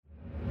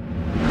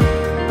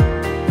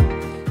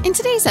In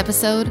today's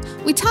episode,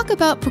 we talk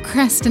about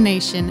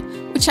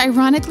procrastination, which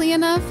ironically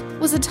enough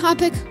was a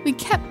topic we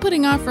kept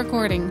putting off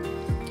recording.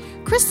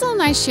 Crystal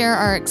and I share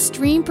our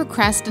extreme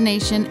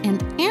procrastination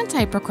and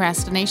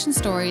anti-procrastination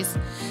stories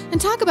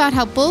and talk about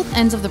how both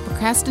ends of the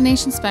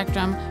procrastination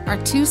spectrum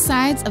are two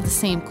sides of the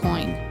same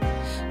coin.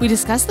 We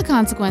discuss the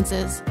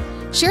consequences,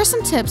 share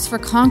some tips for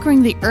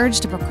conquering the urge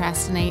to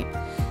procrastinate,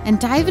 and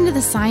dive into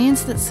the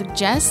science that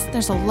suggests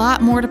there's a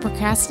lot more to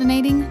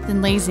procrastinating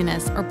than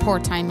laziness or poor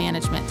time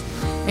management.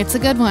 It's a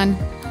good one.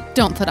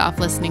 Don't put off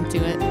listening to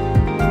it.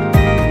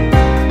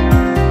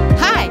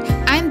 Hi,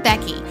 I'm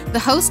Becky, the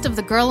host of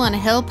the Girl on a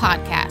Hill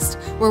podcast,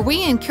 where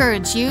we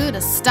encourage you to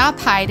stop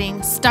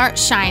hiding, start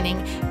shining,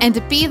 and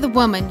to be the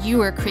woman you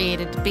were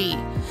created to be.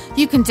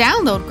 You can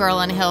download Girl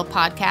on a Hill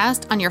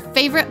podcast on your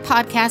favorite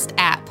podcast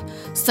app,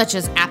 such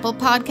as Apple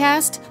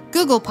Podcast,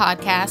 Google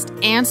Podcast,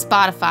 and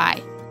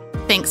Spotify.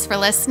 Thanks for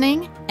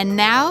listening, and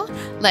now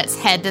let's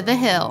head to the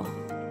hill.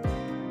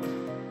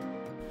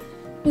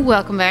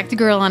 Welcome back to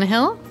Girl on a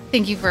Hill.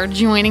 Thank you for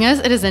joining us.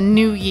 It is a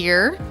new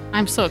year.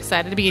 I'm so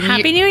excited to be in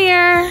Happy New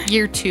Year!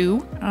 Year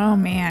 2. Oh,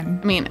 man.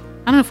 I mean, I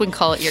don't know if we can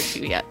call it year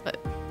 2 yet, but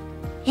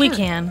We sure,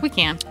 can. We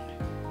can.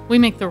 We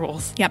make the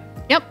rules. Yep.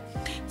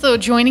 So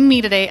joining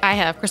me today, I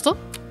have Crystal.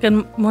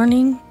 Good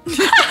morning.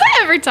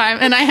 Every time.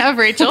 And I have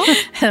Rachel.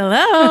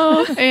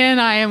 Hello.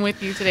 And I am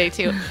with you today,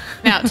 too.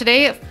 Now,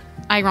 today,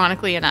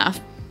 ironically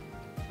enough,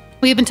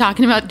 we've been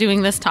talking about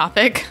doing this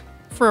topic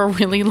for a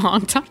really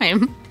long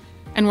time.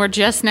 And we're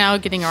just now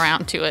getting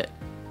around to it,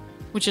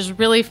 which is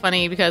really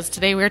funny because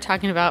today we're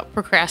talking about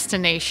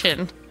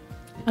procrastination.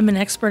 I'm an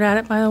expert at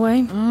it, by the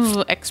way.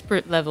 Oh,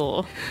 expert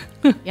level.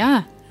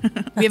 Yeah.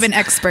 We have an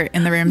expert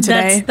in the room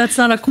today. That's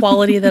not a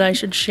quality that I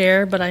should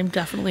share, but I'm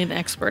definitely an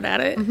expert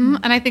at it. Mm-hmm.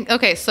 And I think,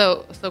 okay,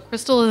 so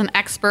Crystal is an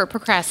expert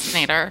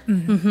procrastinator,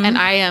 and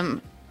I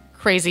am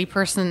crazy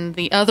person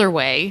the other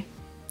way.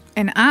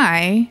 And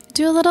I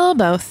do a little of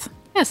both.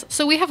 Yes,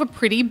 so we have a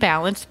pretty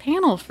balanced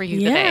panel for you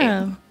Yeah.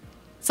 today.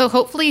 So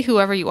hopefully,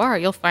 whoever you are,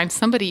 you'll find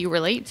somebody you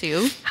relate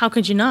to, How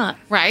could you not?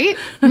 right?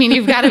 I mean,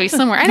 you've got to be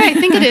somewhere. And I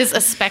think it is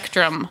a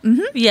spectrum.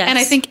 Yes. And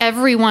I think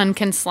everyone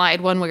can slide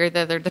one way or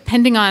the other,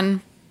 depending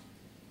on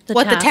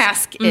what the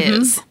task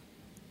is.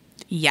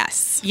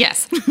 Yes.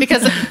 Yes,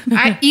 because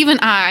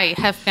I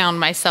have found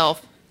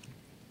myself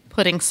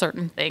putting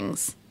certain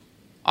things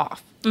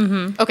off.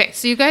 Okay,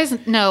 so you guys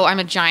know I'm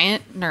a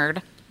giant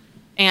nerd,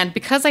 and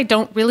because I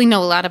don't really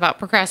know a lot about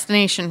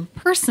procrastination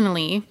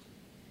personally,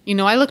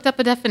 I looked up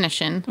a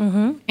definition,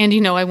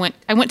 and I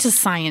went to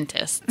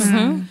scientists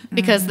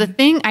because the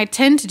thing I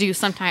tend to do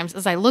sometimes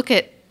is I look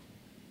at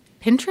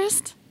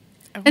Pinterest.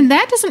 And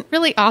that doesn't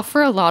really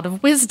offer a lot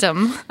of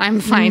wisdom, I'm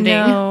finding.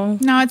 No,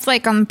 it's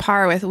like on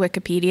par with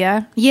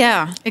Wikipedia.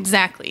 Yeah,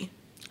 exactly.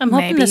 I'm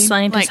hoping the Maybe.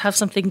 scientists Like, have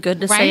something good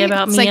to right? say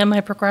about It's me like and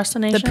my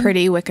procrastination. The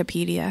pretty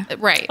Wikipedia.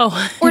 Right.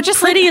 Oh, or just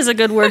pretty is a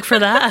good word for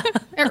that.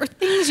 or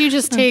things you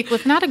just take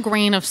with not a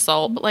grain of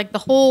salt, but like the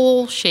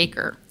whole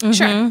shaker.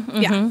 Sure.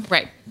 Yeah.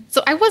 Right.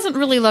 So I wasn't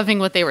really loving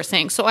what they were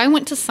saying. So I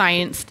went to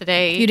science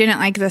today. You didn't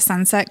like the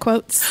sunset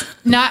quotes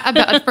Not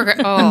about it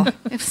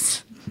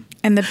was,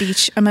 and the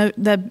beach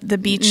the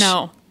beach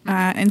No.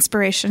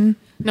 Inspiration.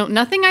 no,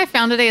 nothing I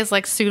found today is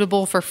like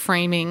suitable for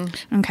framing.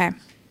 Okay.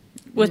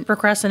 With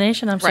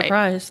procrastination, I'm Right.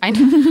 surprised. I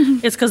know.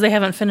 It's because they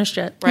haven't finished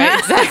yet. Right.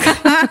 Exactly.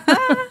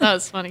 That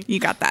was funny.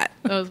 You got that.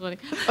 That was funny.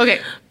 Okay.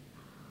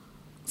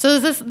 So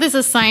this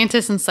is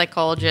scientists and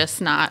psychologists,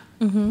 not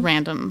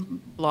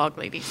random blog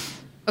ladies.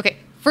 Okay.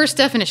 First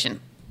definition.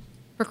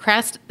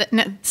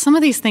 Some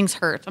of these things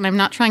hurt, and I'm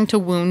not trying to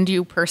wound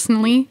you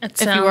personally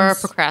It if you are a sounds-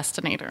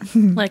 procrastinator.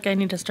 Like I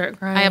need to start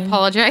crying. I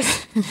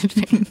apologize in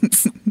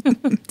advance.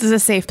 This is a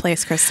safe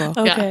place, Crystal.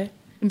 Okay. Yeah.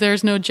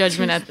 There's no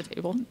judgment at the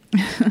table.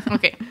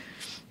 Okay.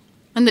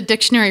 And the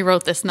dictionary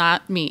wrote this,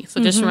 not me.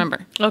 So just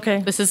remember.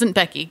 Okay. This isn't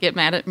Becky. Get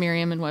mad at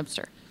Merriam and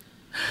Webster.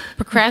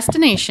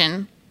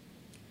 Procrastination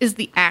is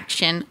the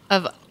action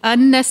of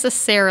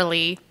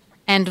unnecessarily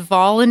and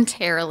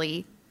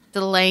voluntarily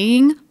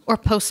delaying or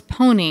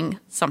postponing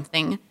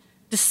something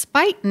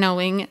despite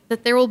knowing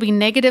that there will be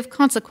negative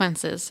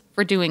consequences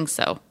for doing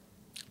so.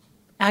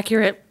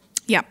 Accurate.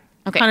 Yeah.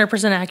 Okay.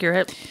 100%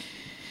 accurate.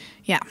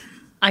 Yeah.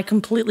 I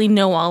completely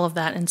know all of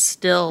that and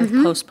still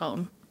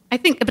postpone. I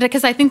think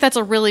that's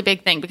a really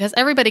big thing because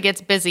everybody gets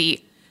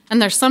busy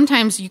and there's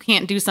sometimes you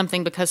can't do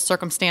something because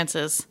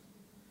circumstances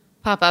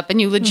pop up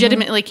and you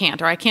legitimately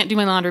can't, or I can't do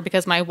my laundry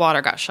because my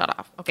water got shut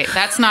off. Okay,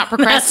 that's not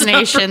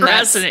procrastination.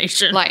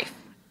 procrastination. That's life.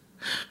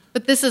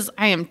 But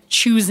I am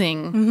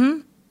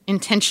choosing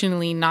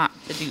intentionally not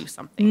to do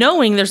something.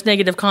 Knowing there's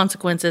negative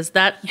consequences,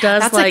 that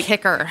does That's like a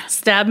kicker.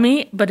 stab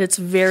me, but it's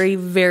very,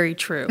 very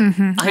true.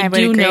 I would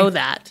do agree. know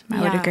that.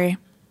 I would Yeah. agree.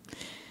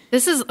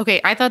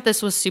 I thought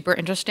this was super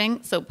interesting.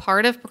 So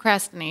part of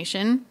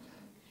procrastination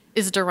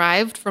is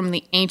derived from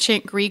the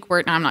ancient Greek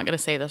word, and I'm not going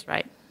to say this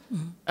right,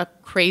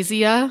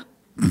 akrasia.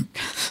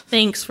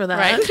 Thanks for that.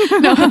 Right?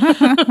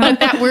 But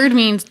that word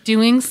means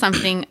doing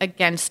something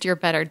against your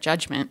better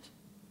judgment.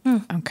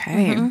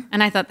 Okay.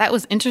 And I thought that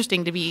was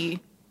interesting to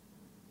be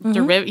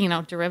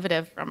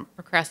derivative from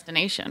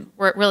procrastination,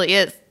 where it really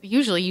is.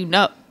 Usually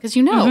because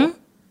you know,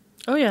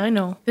 Oh, yeah, I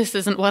know. this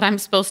isn't what I'm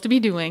supposed to be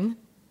doing.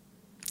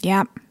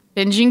 Yep.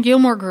 Binging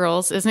Gilmore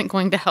Girls isn't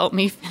going to help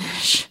me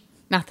finish.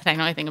 Not that I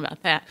know anything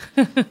about that.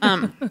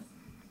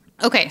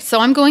 Okay, so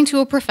I'm going to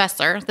a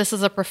professor. This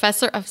is a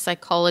professor of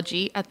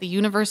psychology at the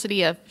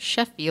University of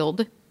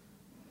Sheffield.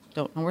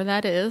 Don't know where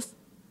that is,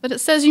 but it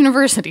says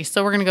university,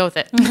 so we're going to go with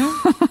it.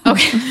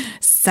 Okay.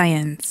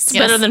 Science.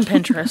 Yes. Better than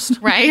Pinterest.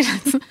 Right?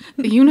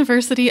 The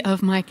University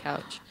of my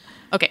couch.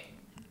 Okay.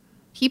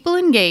 People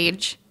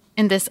engage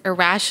in this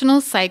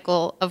irrational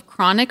cycle of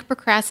chronic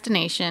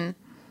procrastination.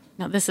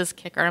 Now, this is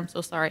kicker. I'm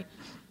so sorry.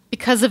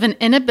 Because of an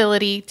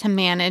inability to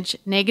manage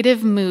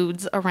negative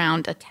moods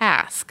around a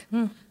task.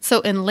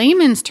 So in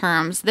layman's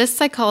terms, this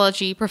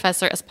psychology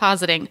professor is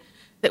positing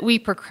that we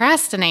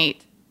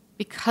procrastinate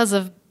because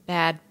of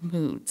bad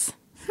moods.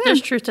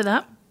 There's truth to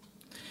that.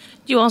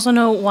 Do you also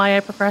know why I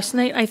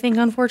procrastinate? I think,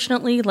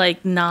 unfortunately,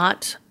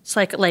 not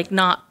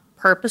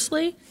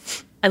purposely.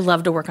 I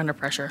love to work under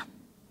pressure.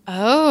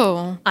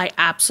 Oh. I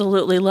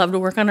absolutely love to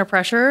work under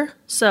pressure.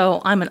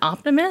 So I'm an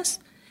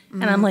optimist,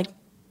 and I'm like,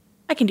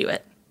 I can do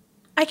it.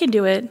 I can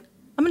do it.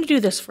 I'm going to do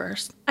this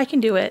first. I can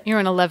do it. You're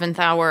an 11th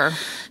hour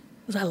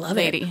 'Cause I love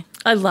lady. it.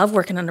 I love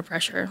working under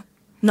pressure.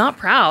 Not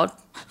proud.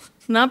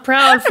 Not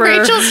proud for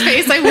Rachel's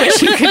face, I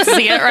wish you could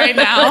see it right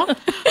now.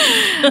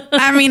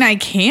 I mean, I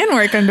can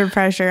work under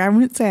pressure. I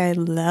wouldn't say I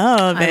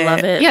love it. I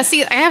love it. Yeah,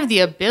 see, I have the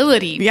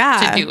ability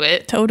Yeah. to do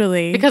it.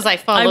 Totally. Because I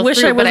follow I wish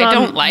through, I was but I on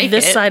don't like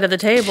this it. side of the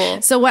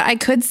table. So what I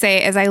could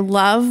say is I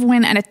love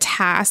when a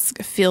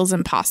task feels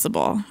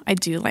impossible. I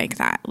do like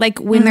that. Like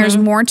when there's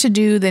more to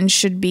do than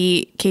should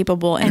be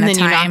capable in And the then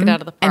you knock time. it out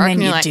of the and park then and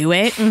you you're like, do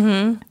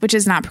it, which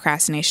is not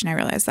procrastination. I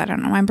realize that. I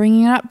don't know why I'm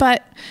bringing it up,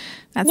 but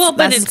that's, Well, but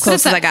that's it's as close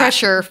It's as I that got.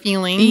 pressure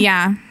feeling.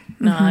 Yeah,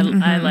 No,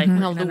 I like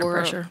working Of the under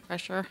world pressure.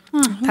 pressure.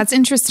 that's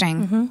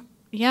interesting.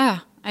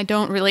 Yeah, I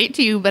don't relate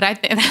to you, but I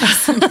think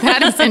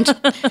that is interesting.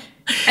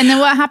 And then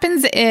what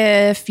happens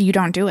if you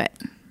don't do it?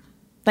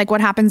 Like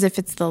what happens if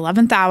it's the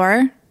 11th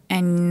hour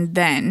and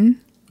then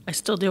I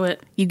still do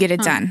it. you get it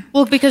done?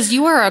 Well, because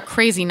you are a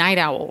crazy night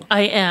owl,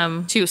 I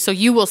am. too. So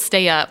you will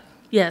stay up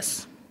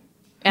Yes.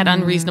 at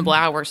unreasonable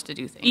hours to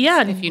do things.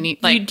 Yeah. If you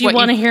need, Do you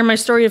want to hear my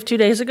story of 2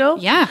 days ago?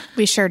 Yeah.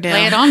 We sure do.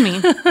 Lay it on me.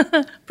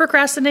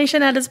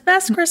 Procrastination at its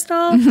best,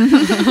 Crystal.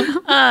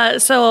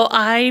 So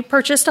I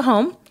purchased a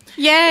home.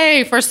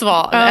 Yay. First of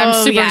all, I'm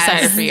super yes.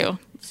 excited for you.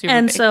 Super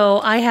And big. so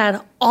I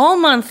had all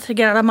month to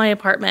get out of my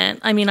apartment.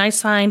 I mean, I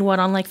signed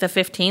on like the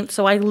 15th.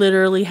 So I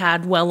literally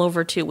had well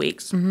over 2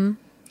 weeks.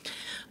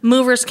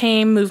 Movers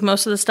came, moved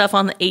most of the stuff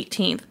on the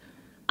 18th.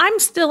 I'm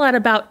still at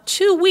about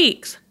 2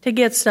 weeks to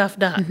get stuff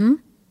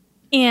done.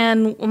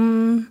 And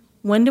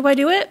when do I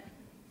do it?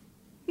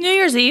 New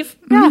Year's Eve.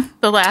 Yeah.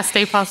 The last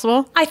day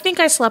possible. I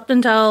think I slept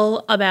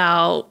until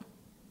about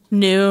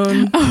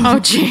noon. Oh,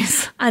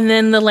 jeez. And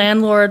then the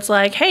landlord's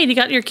like, hey, you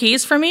got your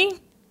keys for me?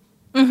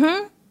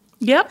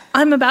 Yep.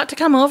 I'm about to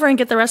come over and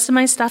get the rest of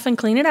my stuff and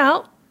clean it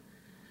out.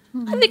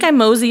 I think I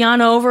mosey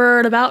on over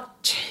at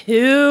about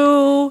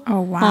 2.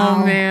 Oh, wow.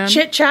 Oh, man.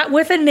 Chit chat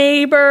with a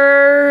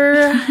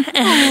neighbor.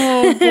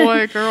 Oh,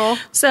 boy, girl.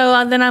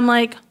 So then I'm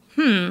like,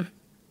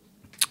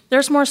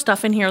 there's more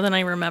stuff in here than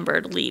I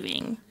remembered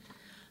leaving.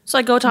 So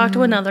I go talk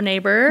to another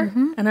neighbor,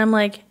 and I'm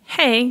like,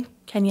 hey,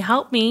 can you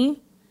help me?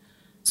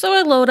 So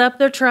I load up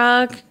their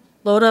truck,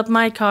 load up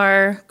my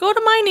car, go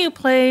to my new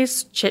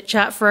place, chit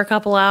chat for a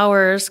couple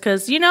hours,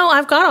 because,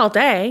 I've got all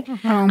day.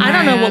 I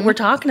don't know what we're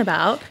talking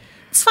about.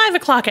 It's 5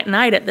 o'clock at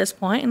night at this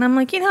point, and I'm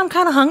like, I'm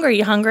kind of hungry.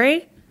 You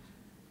hungry?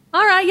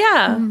 All right,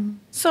 yeah.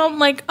 So I'm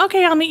like,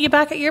 okay, I'll meet you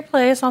back at your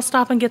place. I'll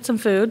stop and get some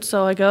food.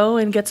 So I go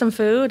and get some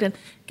food, and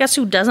guess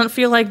who doesn't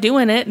feel like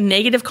doing it?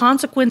 Negative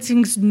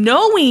consequences,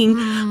 knowing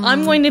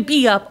I'm going to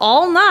be up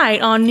all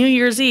night on New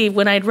Year's Eve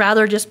when I'd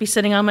rather just be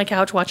sitting on my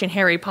couch watching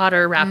Harry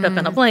Potter wrapped up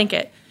in a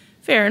blanket.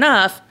 Fair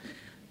enough.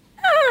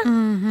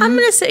 I'm going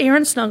to sit here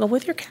and snuggle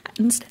with your cat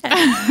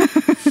instead.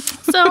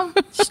 So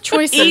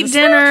Choices. eat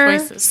dinner,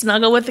 Choices.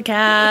 snuggle with the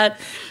cat,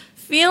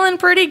 feeling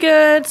pretty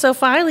good. So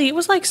finally, it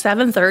was like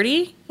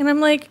 7:30, and I'm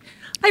like,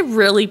 I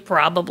really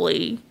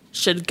probably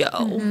should go.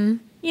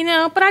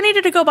 But I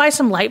needed to go buy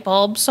some light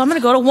bulbs, so I'm going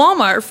to go to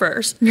Walmart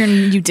first.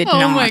 You did Oh,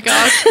 not. my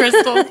gosh,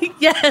 Crystal.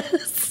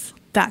 Yes.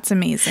 That's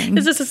amazing.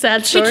 Is this a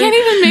sad She story? can't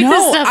even make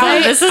this stuff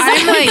up. This is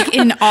I'm like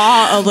in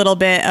awe a little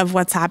bit of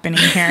what's happening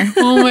here.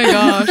 oh, my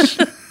gosh.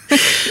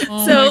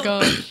 Oh, So- my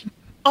gosh.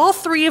 All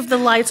 3 of the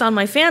lights on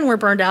my fan were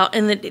burned out,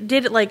 and it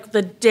did it like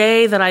the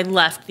day that I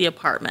left the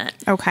apartment.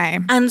 Okay.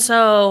 And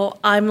so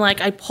I'm like,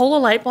 I pull a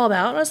light bulb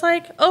out. And I was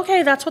like,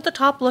 okay, that's what the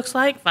top looks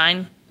like.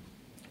 Fine.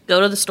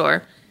 Go to the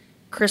store.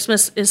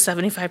 Christmas is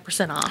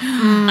 75% off.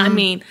 I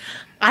mean,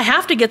 I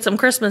have to get some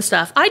Christmas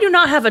stuff. I do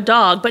not have a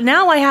dog, but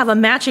now I have a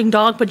matching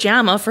dog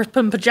pajama for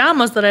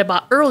pajamas that I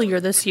bought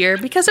earlier this year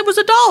because it was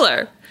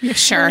 $1.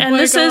 Sure. And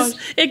this is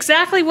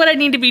exactly what I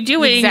need to be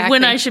doing Exactly.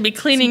 when I should be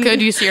cleaning Good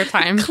use of your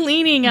time.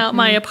 cleaning out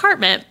my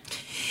apartment.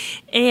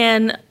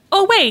 And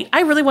oh, wait,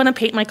 I really want to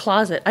paint my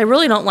closet. I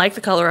really don't like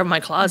the color of my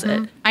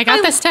closet. I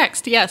got this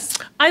text. Yes.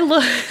 I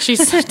look.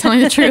 She's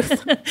telling the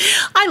truth.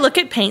 I look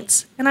at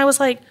paints and I was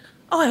like,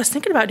 oh, I was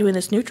thinking about doing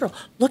this neutral.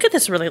 Look at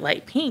this really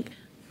light pink.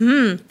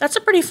 That's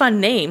a pretty fun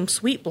name,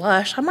 Sweet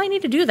Blush. I might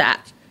need to do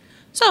that.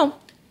 So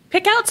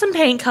pick out some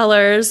paint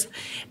colors.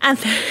 And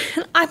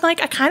then I'm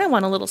like, I kind of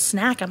want a little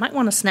snack. I might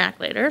want a snack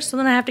later. So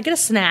then I have to get a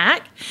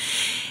snack.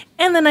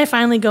 And then I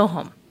finally go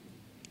home.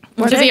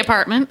 To the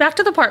apartment? Back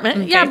to the apartment.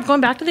 Okay. Yeah, I'm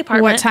going back to the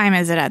apartment. What time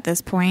is it at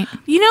this point?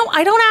 You know,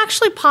 I don't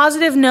actually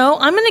positive know.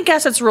 I'm going to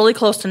guess it's really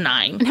close to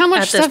 9. And how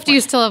much stuff do you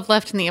still have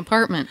left in the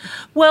apartment?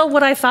 Well,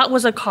 what I thought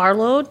was a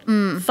carload.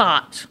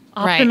 Thought.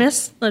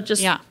 Optimist. Right.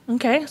 Yeah.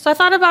 Okay. So I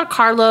thought about a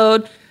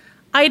carload.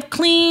 I'd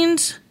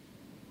cleaned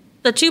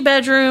the 2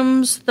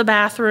 bedrooms, the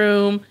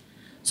bathroom.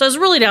 So I was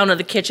really down to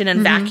the kitchen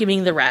and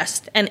vacuuming the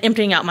rest and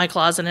emptying out my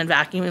closet and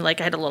vacuuming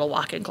like I had a little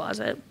walk-in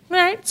closet. All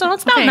right. So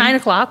it's about 9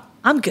 o'clock.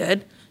 I'm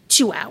good.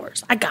 2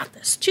 hours. I got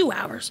this. 2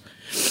 hours.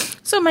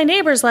 So my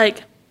neighbor's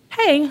like,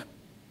 hey,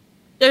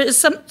 is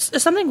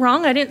something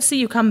wrong? I didn't see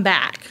you come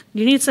back. Do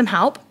you need some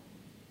help?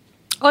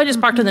 Oh, I just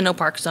parked in the no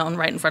park zone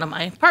right in front of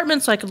my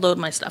apartment so I could load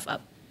my stuff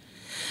up.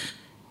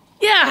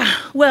 Yeah.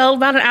 Well,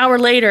 about an hour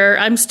later,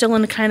 I'm still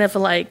in kind of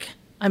like,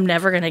 I'm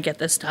never going to get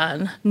this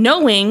done.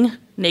 Knowing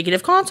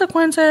negative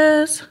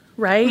consequences,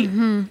 right?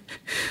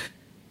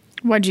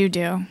 What'd you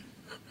do?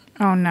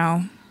 Oh,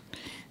 no.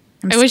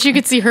 I wish you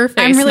could see her face.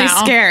 I'm really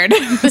now. scared.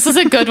 This is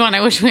a good one.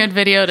 I wish we had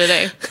video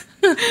today.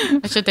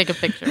 I should take a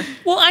picture.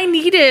 Well, I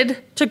needed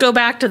to go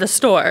back to the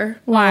store.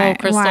 Why?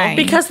 Crystal. Why?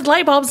 Because the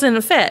light bulbs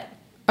didn't fit.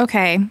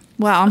 Okay.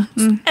 Well.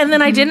 And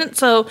then I didn't.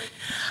 So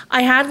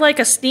I had like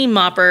a steam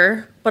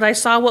mopper, but I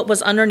saw what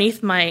was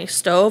underneath my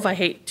stove. I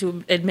hate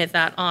to admit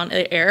that on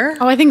the air.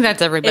 Oh, I think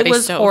that's everybody's It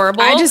was stove.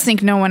 horrible. I just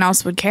think no one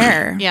else would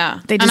care.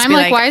 Yeah. They And just I'm be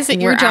like, why is it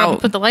your "We're job out."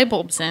 to put the light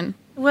bulbs in?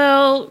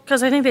 Well,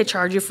 because I think they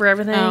charge you for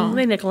everything. Oh.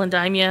 They nickel and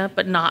dime you,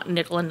 but not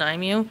nickel and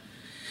dime you.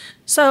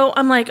 So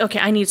I'm like, okay,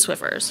 I need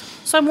Swiffers.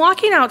 So I'm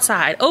walking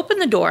outside, open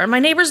the door, and my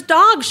neighbor's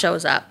dog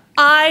shows up.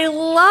 I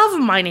love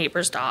my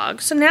neighbor's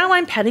dog. So now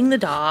I'm petting the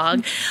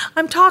dog.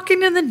 I'm talking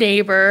to the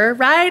neighbor,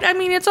 right? I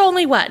mean, it's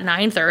only,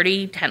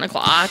 9:30, 10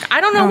 o'clock. I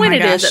don't know when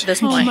it is at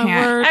this point. my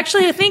word.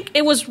 Actually, I think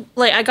it was,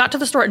 I got to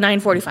the store at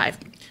 9:45.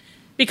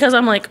 Because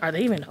I'm like, are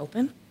they even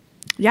open?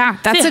 Yeah,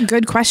 that's a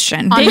good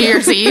question. On New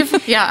Year's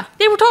Eve? Yeah.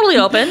 They were totally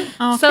open.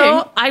 Okay.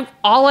 So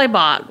all I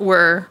bought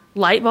were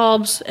light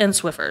bulbs and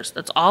Swiffers.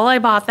 That's all I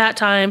bought that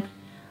time.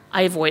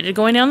 I avoided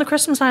going down the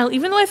Christmas aisle,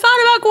 even though I thought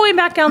about going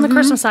back down the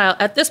Christmas aisle.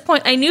 At this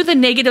point, I knew the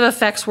negative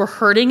effects were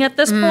hurting at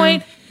this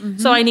point,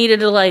 so I needed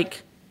to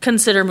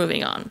consider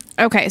moving on.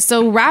 Okay,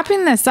 so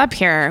wrapping this up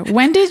here,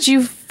 when did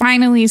you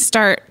finally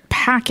start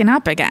packing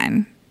up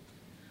again?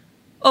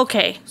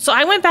 Okay, so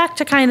I went back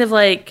to kind of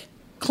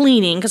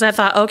cleaning because I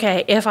thought,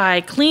 okay, if I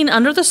clean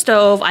under the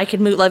stove, I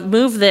could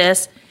move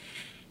this.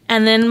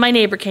 And then my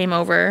neighbor came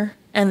over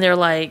and they're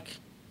like,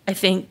 I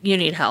think you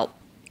need help.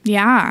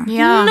 Yeah.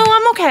 Yeah. No,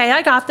 I'm okay.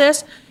 I got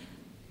this.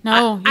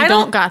 No, I you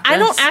don't got this. I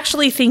don't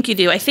actually think you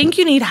do. I think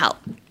you need help.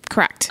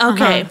 Correct.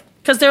 Okay.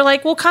 Because they're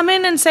like, well, come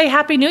in and say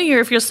Happy New Year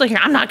if you're still here.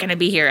 I'm not going to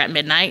be here at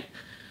midnight.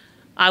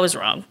 I was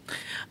wrong.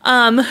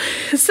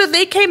 So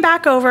they came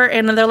back over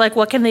and they're like,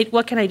 what can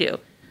I do?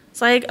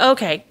 It's like,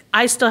 okay,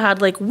 I still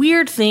had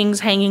weird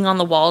things hanging on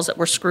the walls that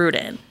were screwed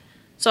in.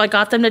 So I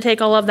got them to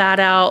take all of that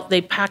out.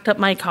 They packed up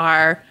my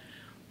car,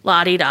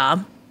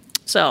 la-di-da.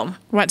 So.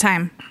 What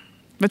time?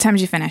 What time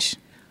did you finish?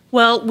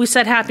 Well, we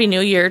said Happy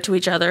New Year to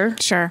each other.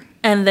 Sure.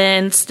 And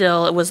then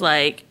still it was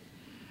I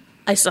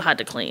still had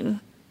to clean.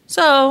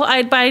 So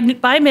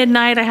by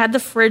midnight, I had the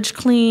fridge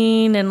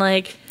clean and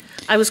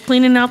I was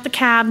cleaning out the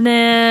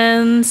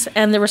cabinets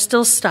and there was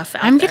still stuff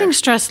out I'm there. getting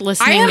stressed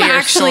listening I am to your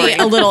actually story.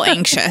 a little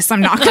anxious.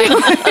 I'm not going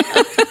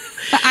to.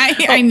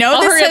 I know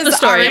I'll this hurry up the has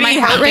story. already My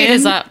heart rate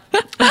is up.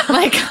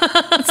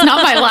 It's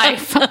not my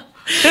life.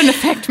 It doesn't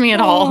affect me at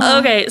all.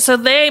 Okay, so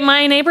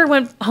my neighbor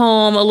went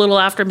home a little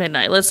after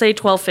midnight, let's say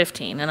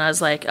 12:15, and I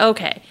was like,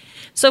 okay.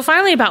 So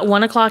finally about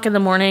 1 o'clock in the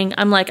morning,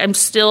 I'm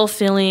still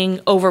feeling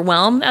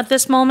overwhelmed at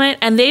this moment,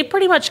 and they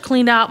pretty much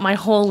cleaned out my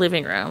whole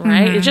living room,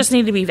 right? It just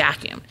needed to be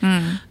vacuumed.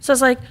 So I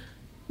was like,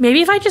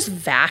 maybe if I just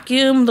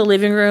vacuum the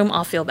living room,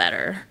 I'll feel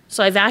better.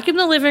 So I vacuumed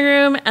the living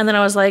room, and then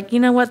I was like, you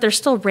know what? There's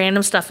still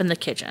random stuff in the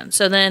kitchen.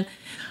 So then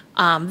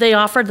they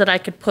offered that I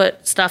could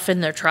put stuff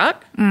in their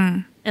truck.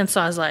 And so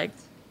I was like,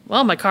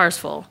 well, my car's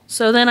full.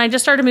 So then I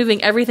just started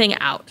moving everything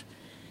out.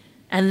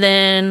 And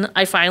then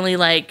I finally,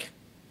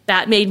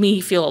 that made me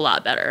feel a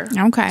lot better.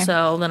 Okay.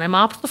 So then I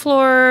mopped the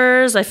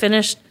floors. I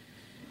finished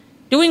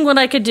doing what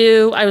I could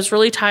do. I was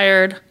really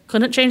tired.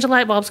 Couldn't change the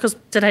light bulbs because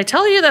did I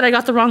tell you that I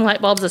got the wrong light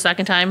bulbs the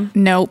second time?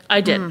 Nope.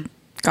 I did.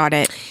 Got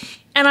it.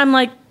 And I'm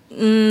like,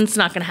 it's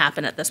not going to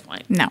happen at this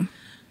point. No.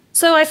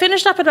 So I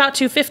finished up at about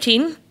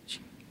 2:15.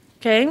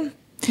 Okay.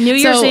 New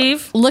Year's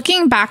Eve.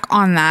 Looking back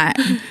on that,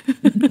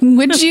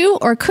 would you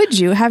or could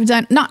you have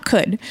done, not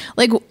could,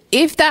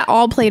 if that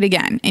all played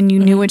again and you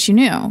knew what you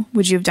knew,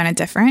 would you have done it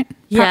different?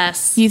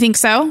 Yes. You think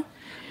so?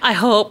 I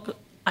hope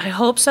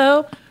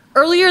so.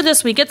 earlier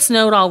this week, it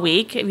snowed all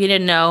week, if you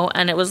didn't know.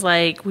 And it was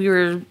like, we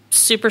were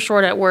super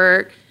short at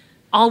work.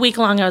 All week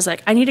long, I was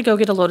like, I need to go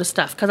get a load of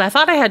stuff. Because I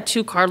thought I had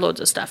 2 carloads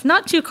of stuff.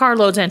 Not 2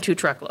 carloads and 2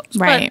 truckloads.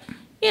 Right. But,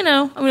 you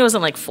know, I mean, it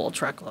wasn't like full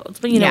truckloads,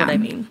 but you know what I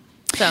mean.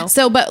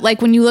 So, but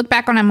like when you look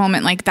back on a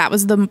moment, like that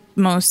was the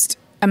most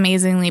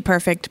amazingly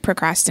perfect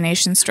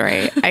procrastination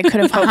story I could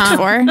have hoped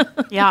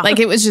for. Yeah. Like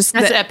it was just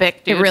That's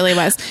epic, dude. It really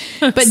was.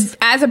 But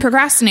as a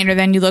procrastinator,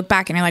 then you look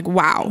back and you're like,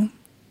 wow,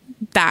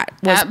 that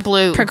was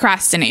blew.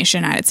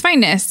 procrastination at its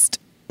finest.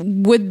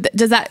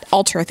 Does that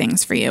alter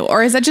things for you,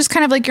 or is that just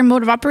kind of like your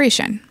mode of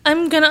operation?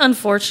 I'm gonna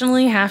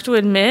unfortunately have to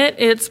admit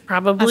it's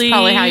probably That's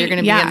probably how you're going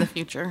to be Yeah. in the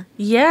future.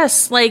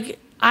 Yes, like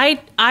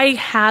I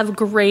have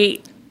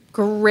great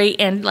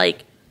and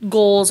like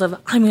goals of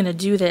I'm gonna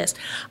do this.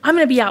 I'm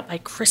gonna be out by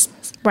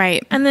Christmas,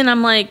 Right. and then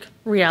I'm like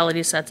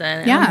reality sets in.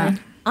 And Yeah.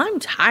 I'm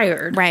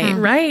tired. Right.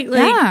 Right. Like,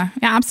 Yeah,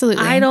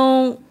 absolutely. I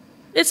don't.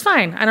 It's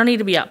fine. I don't need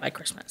to be out by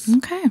Christmas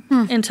Okay.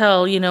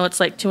 until it's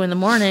like 2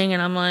 a.m.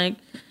 and I'm like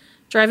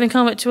driving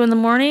home at 2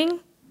 a.m.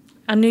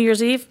 on New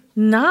Year's Eve.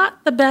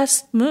 Not the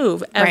best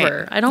move ever.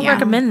 Right. I don't Yeah.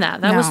 recommend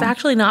that. That was No.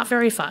 actually not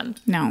very fun.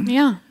 No.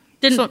 Yeah.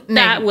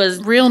 That was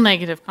real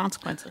negative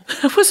consequences.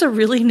 that was a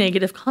really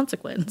negative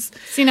consequence.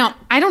 See, now,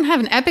 I don't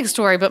have an epic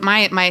story, but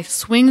my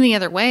swing the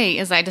other way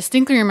is I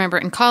distinctly remember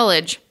in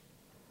college,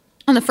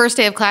 on the first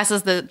day of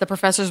classes, the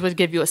professors would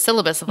give you a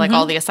syllabus of like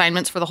all the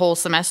assignments for the whole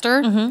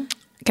semester.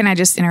 Can I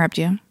just interrupt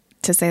you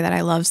to say that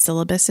I love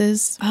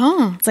syllabuses?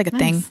 Oh, It's like a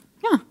thing.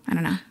 yeah. I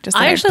don't know. Just I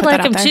thought I'd actually put that like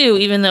out them there. too,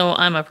 even though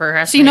I'm a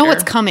procrastinator. So you know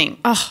what's coming.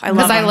 Oh, I love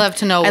Because I them. love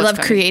to know I what's love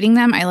coming. creating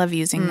them. I love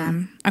using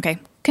them. Okay,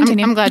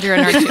 continue. I'm glad you're a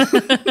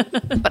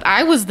nerd too. But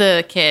I was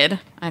the kid,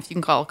 if you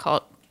can call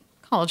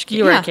college kid.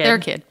 You were a Yeah, kid. they're a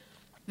kid.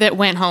 That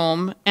went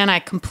home and I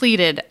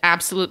completed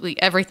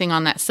absolutely everything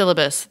on that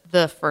syllabus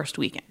the first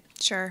weekend.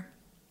 Sure.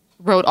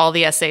 Wrote all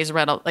the essays,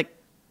 read all, like,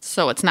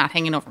 so it's not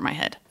hanging over my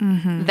head.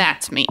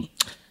 That's me.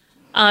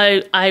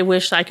 I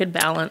wish I could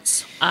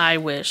balance. I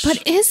wish.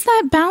 But is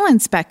that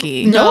balance,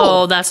 Becky?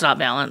 no, that's not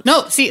balance.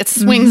 No, see, it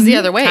swings the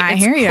other way. I It's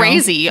hear you.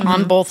 crazy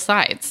on both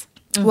sides.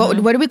 What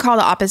do we call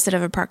the opposite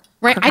of a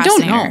Right, I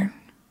don't know.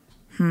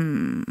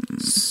 procrastinator?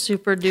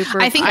 Super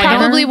duper. I think fighter.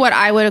 probably what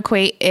I would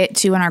equate it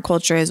to in our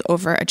culture is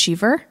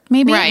overachiever.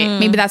 Maybe, Right.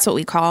 Maybe that's what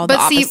we call the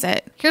But see,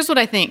 opposite. here's what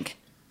I think.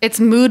 It's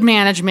mood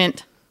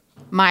management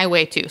my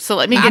way too. So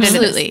let me get into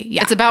Absolutely, this.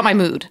 yeah. It's about my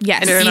mood.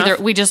 Yes. And Fair it's either enough.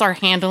 we just are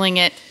handling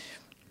it.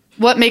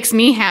 What makes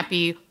me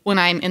happy when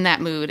I'm in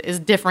that mood is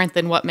different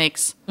than what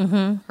makes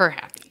her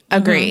happy.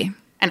 Agree.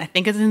 And I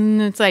think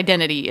it's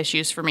identity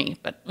issues for me.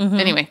 But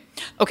anyway.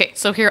 Okay,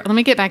 so here, let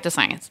me get back to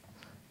science.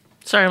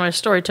 Sorry, my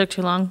story took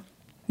too long.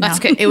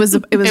 That's No, good. it was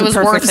a perfect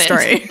worth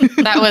story.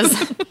 it. That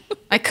was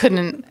I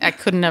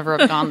could never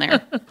have gone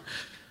there.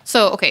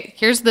 So, okay,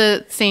 here's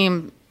the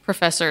same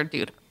professor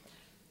dude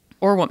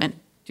or woman,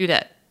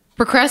 dudette.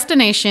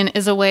 Procrastination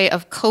is a way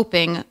of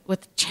coping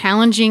with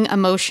challenging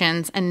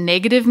emotions and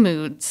negative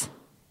moods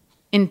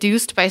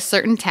induced by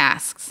certain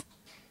tasks,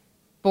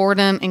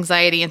 boredom,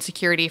 anxiety,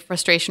 insecurity,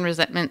 frustration,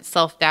 resentment,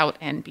 self-doubt,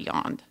 and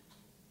beyond.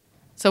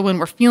 So when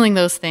we're feeling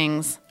those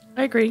things,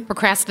 I agree.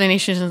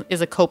 procrastination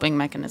is a coping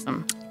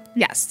mechanism.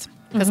 Yes.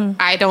 Because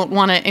I don't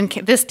want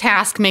to, this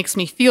task makes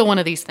me feel one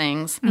of these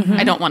things.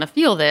 I don't want to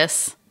feel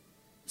this,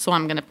 so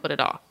I'm going to put it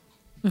off.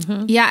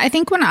 Yeah, I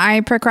think when I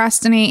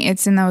procrastinate,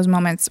 it's in those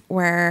moments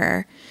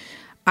where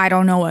I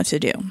don't know what to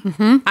do.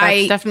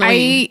 That's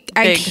definitely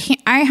big.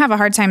 I have a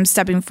hard time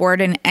stepping forward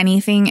in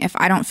anything if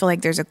I don't feel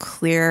like there's a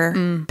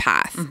clear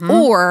path,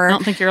 or I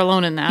don't think you're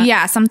alone in that.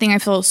 yeah, something I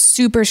feel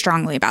super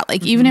strongly about.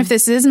 Like even if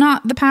this is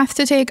not the path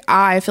to take,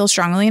 I feel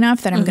strongly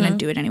enough that I'm going to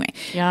do it anyway.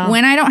 Yeah.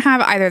 When I don't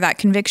have either that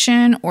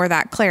conviction or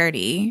that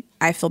clarity,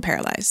 I feel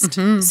paralyzed.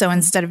 So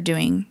instead of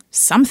doing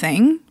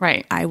something,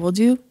 Right. I will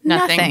do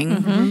Nothing.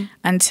 nothing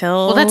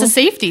until Well, that's a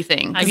safety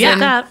thing. I get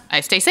that. I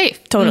stay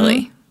safe.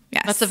 totally.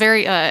 Yes. That's a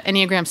very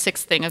Enneagram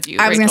 6 thing of you.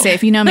 I was going to say,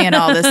 if you know me at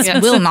all, this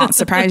will not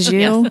surprise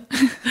you.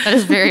 That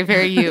is very,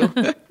 very you.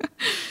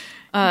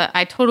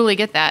 I totally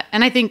get that.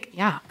 And I think,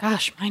 yeah,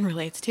 gosh, mine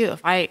relates too.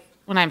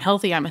 When I'm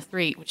healthy, I'm a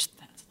 3, which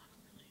that's not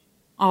really,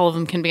 all of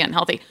them can be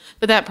unhealthy.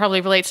 But that probably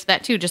relates to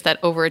that too, just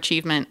that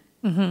overachievement.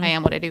 I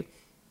am what I do.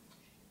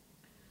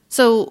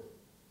 So,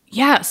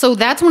 yeah, so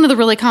that's one of the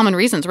really common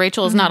reasons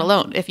Rachel is not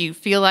alone. If you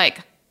feel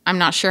like, I'm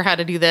not sure how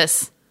to do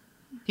this,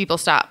 people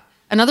stop.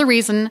 Another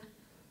reason,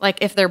 like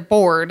if they're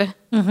bored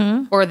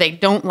or they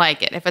don't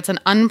like it, if it's an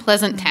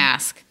unpleasant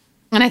task.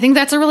 And I think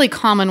that's a really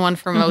common one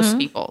for most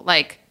people.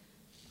 Like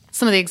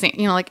some of the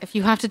examples, like if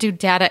you have to do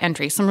data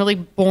entry, some really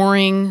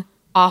boring,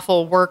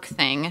 awful work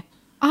thing,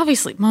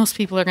 obviously most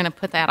people are going to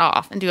put that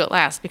off and do it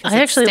last because I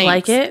it actually stinks.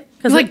 like it Because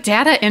because like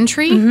data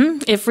entry,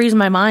 it frees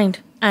my mind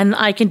and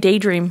I can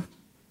daydream.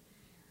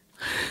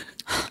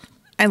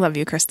 I love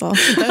you, Crystal.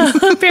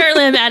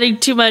 Apparently, I'm adding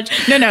too much.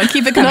 No,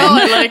 keep it coming.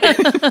 I like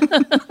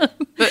it.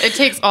 But it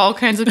takes all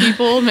kinds of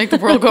people to make the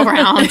world go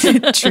round.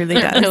 It truly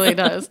It does. really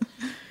does.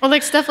 Or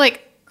like stuff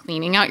like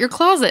cleaning out your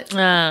closet,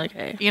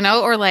 Okay.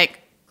 or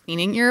like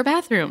cleaning your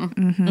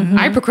bathroom.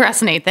 I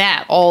procrastinate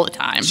that all the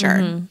time. Sure.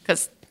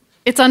 Because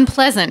it's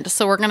unpleasant.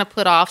 So we're going to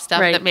put off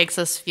stuff Right. that makes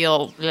us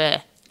feel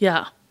bleh.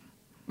 Yeah.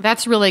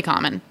 That's really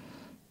common.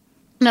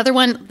 Another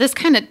one, this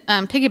kind of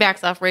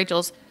piggybacks off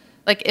Rachel's.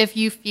 Like if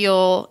you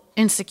feel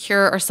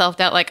insecure or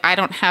self-doubt, like I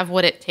don't have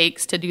what it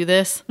takes to do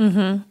this.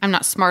 Mm-hmm. I'm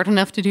not smart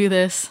enough to do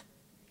this.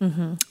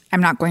 I'm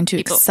not going to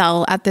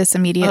excel at this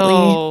immediately.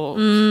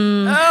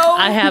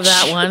 I have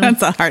that one.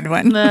 That's a hard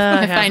one.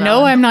 If I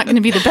know I'm not going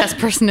to be the best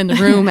person in the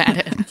room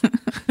at it.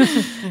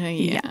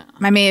 Yeah.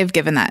 I may have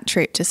given that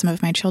trait to some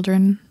of my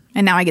children,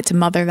 and now I get to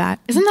mother that.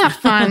 Isn't that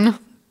fun?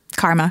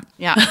 Karma.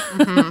 Yeah.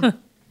 Mhm.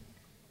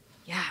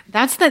 Yeah.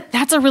 That's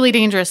a really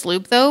dangerous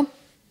loop though,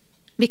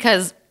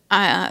 because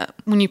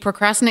when you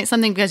procrastinate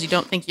something because you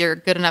don't think you're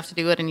good enough to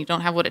do it and you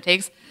don't have what it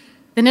takes,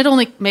 then it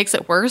only makes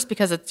it worse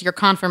because it's your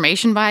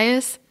confirmation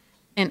bias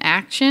in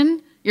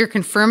action. You're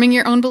confirming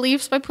your own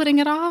beliefs by putting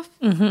it off.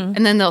 Mm-hmm.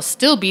 And then they'll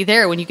still be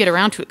there when you get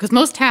around to it. Because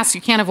most tasks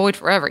you can't avoid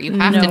forever. You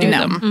have to do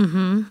them.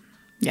 Mm-hmm.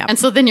 Yeah. And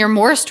so then you're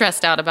more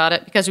stressed out about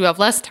it because you have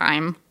less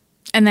time.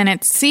 And then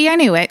it's, see, I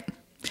knew it.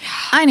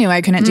 I knew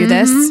I couldn't do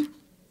this.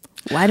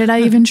 Why did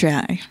I even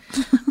try?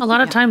 A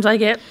lot of times I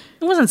get,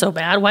 it wasn't so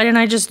bad. Why didn't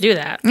I just do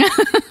that?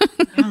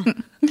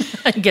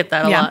 I get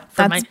that a lot.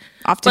 That's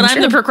often but I'm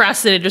true. the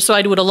procrastinator, so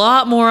I do it a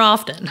lot more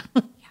often.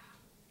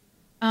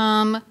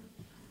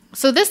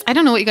 So this, I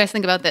don't know what you guys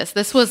think about this.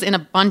 This was in a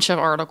bunch of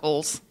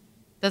articles.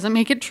 Doesn't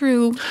make it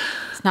true.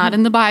 It's not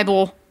in the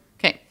Bible.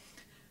 Okay.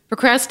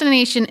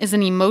 Procrastination is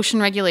an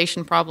emotion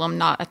regulation problem,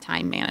 not a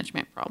time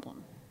management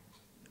problem.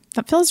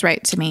 That feels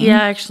right to me.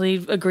 Yeah, I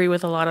actually agree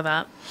with a lot of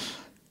that.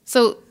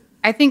 So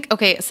I think,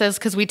 okay, it says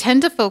because we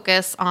tend to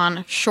focus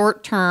on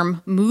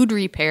short-term mood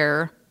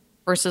repair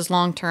versus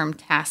long-term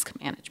task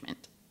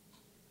management.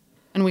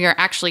 And we are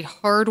actually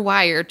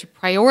hardwired to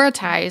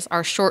prioritize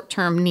our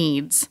short-term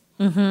needs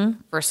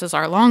versus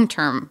our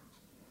long-term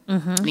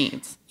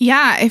needs.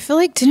 Yeah, I feel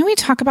like, didn't we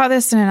talk about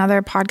this in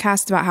another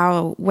podcast about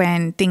how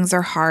when things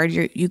are hard,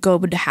 you go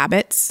into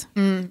habits?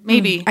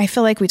 Maybe. I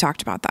feel like we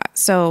talked about that.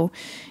 So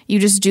you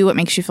just do what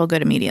makes you feel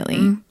good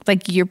immediately.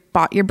 Like your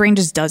brain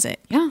just does it.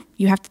 Yeah.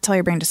 You have to tell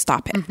your brain to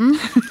stop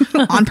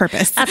it on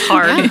purpose. That's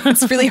hard.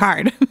 It's really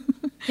hard.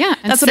 Yeah,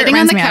 and That's what it sitting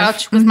on reminds the me of.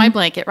 couch with my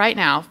blanket right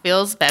now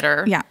feels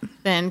better Yeah.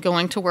 than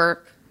going to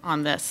work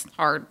on this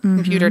hard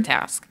computer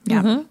task.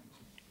 Yeah.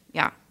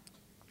 Yeah.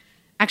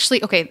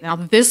 Actually, okay, now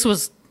this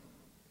was,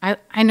 I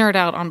nerd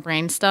out on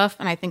brain stuff,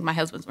 and I think my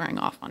husband's wearing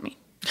off on me.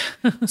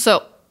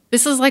 So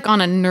this is like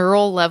on a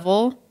neural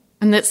level,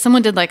 and that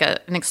someone did like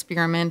an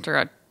experiment or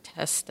a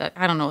test,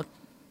 I don't know,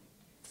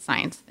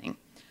 science thing.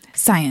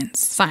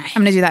 Science. Science.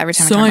 I'm going to do that every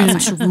time I talk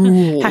about science.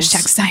 rules.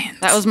 Hashtag science.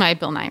 That was my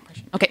Bill Nye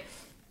impression. Okay.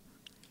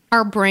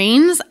 Our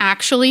brains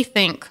actually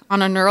think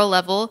on a neural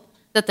level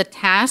that the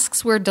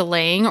tasks we're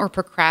delaying or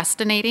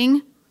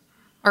procrastinating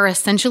are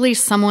essentially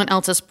someone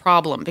else's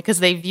problem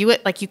because they view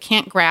it like you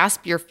can't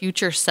grasp your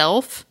future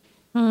self.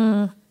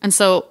 And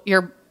so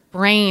your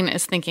brain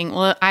is thinking,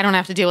 well, I don't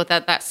have to deal with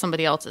that. That's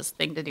somebody else's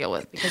thing to deal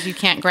with because you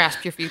can't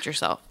grasp your future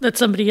self. That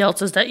somebody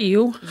else, is that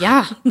you?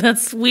 Yeah.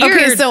 That's weird.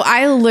 Okay, so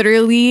I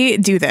literally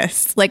do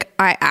this. Like,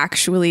 I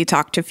actually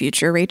talk to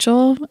future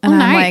Rachel, and I'm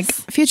nice.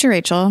 like, future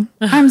Rachel,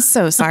 I'm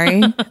so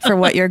sorry for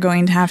what you're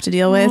going to have to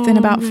deal with in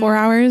about 4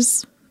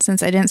 hours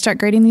since I didn't start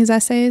grading these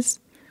essays,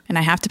 and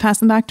I have to pass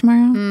them back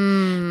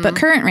tomorrow. But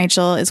current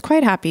Rachel is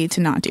quite happy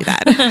to not do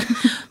that.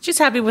 She's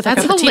happy with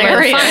That's her cup of tea by the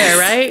hilarious. fire,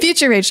 right?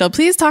 Future Rachel,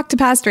 please talk to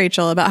past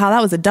Rachel about how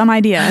that was a dumb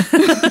idea.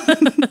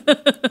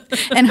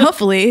 And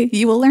hopefully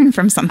you will learn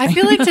from something. I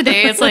feel like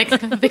today is like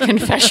the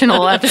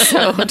confessional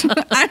episode.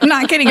 I'm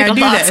not kidding. Like I a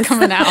do lot's this.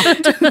 coming out.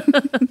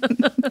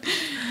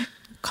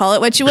 Call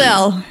it what you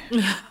will.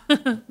 Yeah,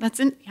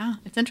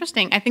 it's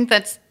interesting. I think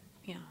that's,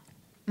 yeah.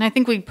 And I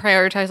think we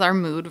prioritize our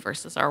mood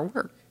versus our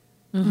work.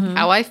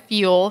 How I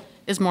feel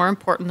is more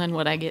important than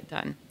what I get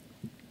done.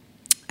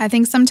 I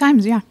think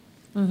sometimes, yeah.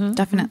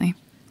 Definitely.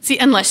 See,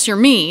 unless you're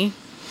me,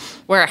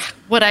 where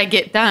what I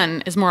get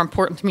done is more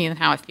important to me than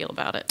how I feel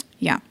about it.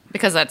 Yeah.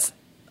 Because it's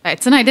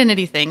an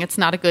identity thing. It's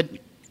not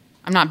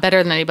I'm not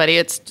better than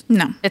anybody.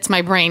 No. It's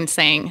my brain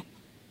saying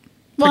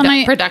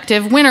Well,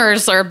 productive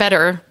winners are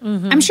better.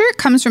 I'm sure it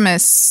comes from a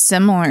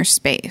similar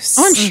space.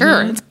 Oh, I'm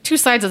sure. It's two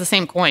sides of the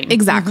same coin.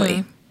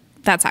 Exactly.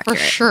 That's For accurate.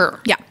 sure.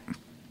 Yeah.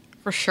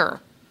 For sure.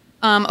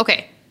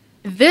 Okay.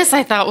 This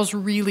I thought was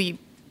really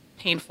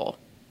painful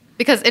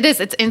because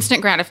it's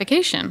instant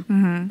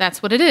gratification.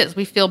 That's what it is.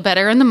 We feel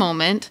better in the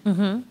moment.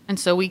 And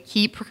so we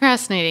keep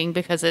procrastinating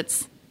because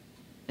it's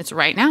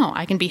right now.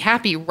 I can be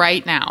happy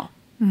right now.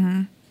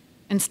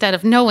 Instead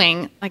of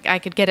knowing like I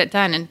could get it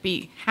done and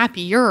be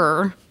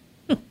happier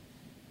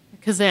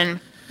because then,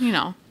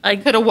 I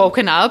could have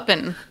woken up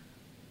and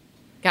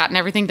gotten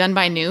everything done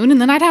by noon and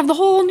then I'd have the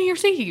whole New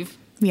Year's Eve.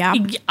 Yeah.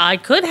 I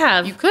could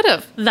have. You could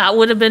have. That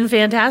would have been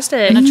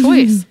fantastic. A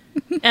choice.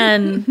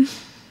 And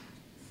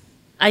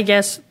I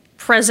guess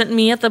present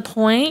me at the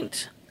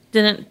point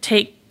didn't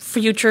take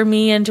future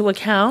me into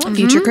account.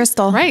 Future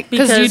Crystal. Right.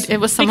 Because it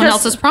was someone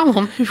else's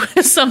problem. It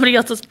was somebody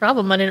else's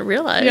problem. I didn't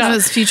realize. That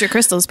was Future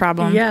Crystal's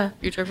problem. Yeah.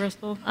 Future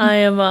Crystal. I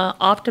am an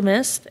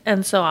optimist.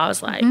 And so I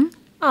was like,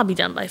 I'll be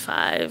done by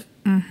 5.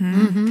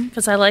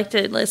 Because I like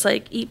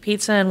to eat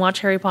pizza and watch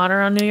Harry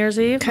Potter on New Year's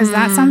Eve. Because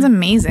that sounds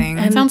amazing.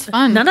 That sounds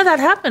fun. None of that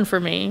happened for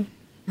me.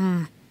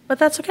 But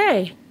that's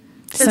okay.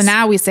 So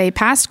now we say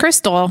past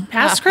Crystal.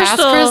 Past Past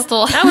Crystal.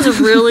 Crystal. That was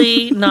a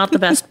really not the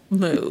best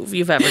move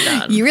you've ever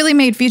done. You really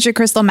made future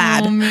Crystal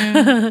mad.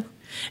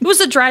 It was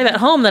a drive at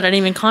home that I didn't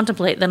even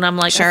contemplate. Then I'm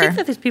like, Sure. I think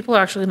that these people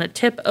are actually going to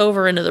tip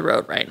over into the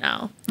road right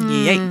now.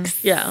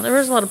 Yikes. Yeah, there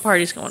was a lot of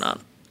parties going on.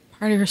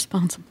 Party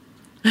responsible.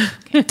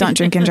 Don't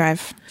drink and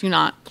drive. Do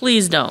not.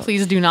 Please don't.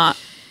 Please do not.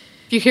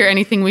 If you hear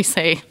anything we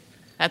say,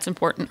 that's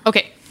important.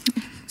 Okay.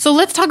 So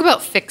let's talk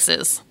about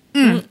fixes.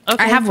 Okay.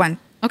 I have one.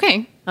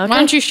 Okay. Why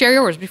don't you share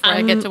yours before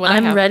I get to what I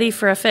I'm have? ready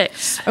for a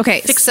fix.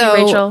 Okay, Fix so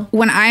me, Rachel.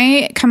 when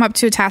I come up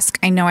to a task,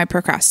 I know I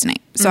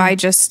procrastinate. So I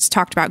just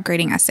talked about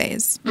grading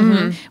essays,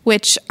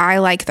 which I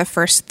like the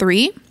first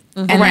 3,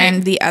 and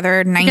then the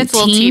other 19 It's a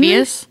little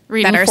tedious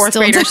reading that are fourth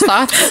still graders'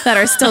 thoughts. that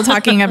are still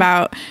talking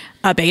about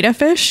a beta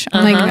fish.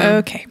 I'm like,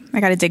 okay, I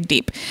got to dig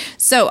deep.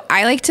 So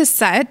I like to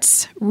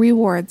set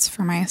rewards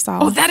for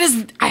myself. Oh, that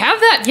is, I have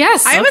that.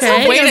 Yes. I was okay.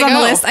 hoping Way it was to on the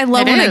go. list. I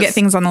love It when I is. get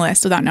things on the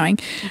list without knowing.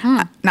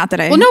 Not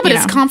that I. Well, no, but you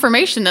it's know.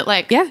 confirmation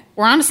that Yeah.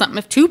 we're onto something.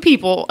 If 2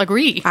 people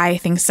agree. I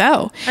think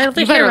so. I don't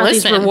think You better about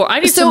these listen. rewards. I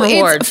need some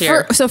rewards it's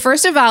here. so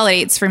first it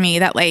validates for me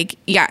that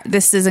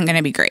this isn't going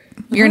to be great.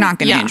 You're not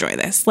going to Yeah. enjoy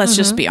this. Let's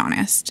just be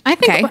honest. I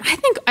think Okay? I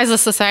think as a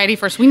society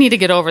first, we need to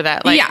get over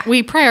that. Like Yeah.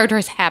 we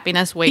prioritize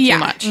happiness way Yeah. too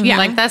much. Yeah.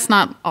 Like that's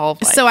not all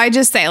of life. So I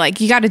just say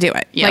you got to do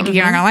it. Yeah. Like if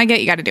you're not going to like it,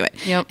 you got to do it.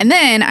 Yep. And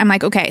then I'm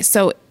like, okay,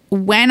 so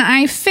when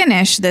I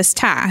finish this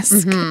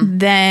task,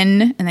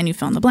 then you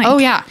fill in the blank. Oh,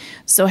 yeah.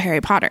 So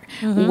Harry Potter.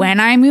 When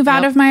I move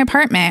out of my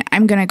apartment,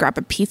 I'm going to grab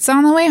a pizza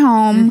on the way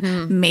home,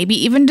 maybe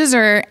even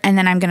dessert, and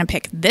then I'm going to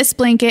pick this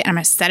blanket and I'm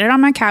going to set it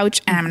on my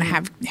couch and I'm going to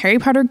have Harry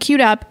Potter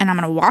queued up and I'm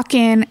going to walk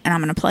in and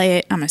I'm going to play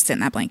it. I'm going to sit in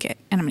that blanket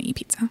and I'm going to eat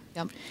pizza.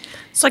 Yep.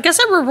 So I guess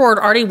that reward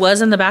already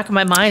was in the back of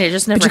my mind. It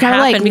just never you gotta,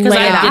 happened because lay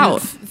I it didn't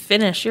out.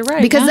 finish. You're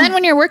right. Because then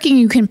when you're working,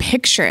 you can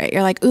picture it.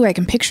 You're like, ooh, I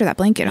can picture that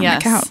blanket on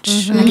Yes. my couch.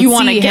 Mhm. And I You can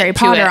wanna see get Harry to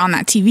Potter it. on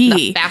that TV.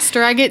 The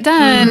faster I get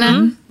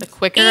done, the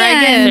quicker I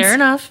get. And Fair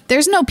enough.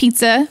 There's no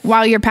pizza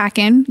while you're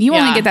packing. You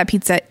only Yeah. get that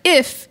pizza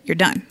if you're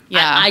done.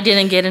 Yeah. I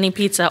didn't get any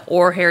pizza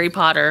or Harry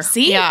Potter.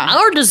 See? Yeah.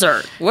 Or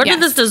dessert. Where Yes.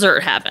 did this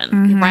dessert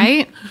happen?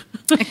 Right?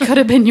 It could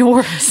have been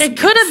yours. It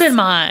could have been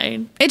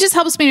mine. It just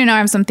helps me to know I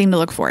have something to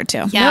look forward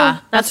to. Yeah.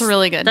 That's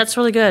really good. That's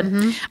really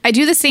good. I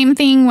do the same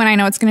thing when I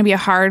know it's going to be a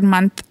hard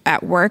month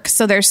at work.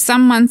 So there's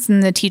some months in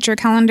the teacher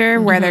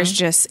calendar where there's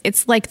just,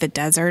 it's like the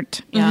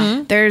desert.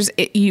 Yeah.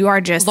 You are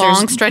just long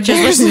there's-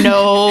 stretches with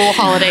no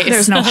holidays.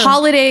 There's no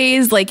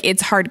holidays. Like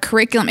it's hard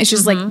curriculum. It's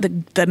just like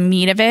the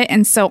meat of it.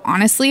 And so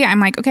honestly, I'm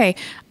like, okay,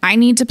 I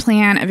need to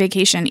plan a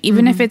vacation,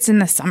 even if it's in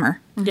the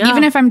summer. Yeah.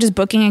 Even if I'm just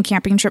booking a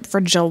camping trip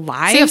for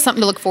July. So you have something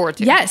to look forward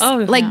to. Yes. Oh,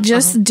 like yeah.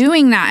 just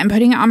doing that and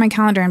putting it on my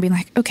calendar and being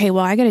like, okay,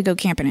 well, I got to go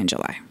camping in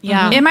July.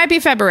 Yeah. It might be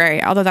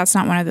February, although that's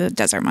not one of the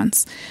desert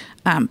months.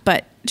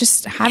 But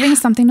just having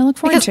something to look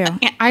forward Because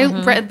to. I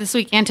read this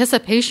week,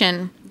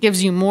 anticipation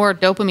gives you more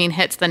dopamine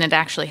hits than it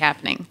actually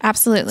happening.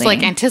 Absolutely. So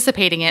like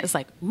anticipating it is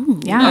like,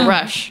 ooh, Yeah. a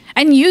rush.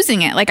 And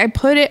using it. Like I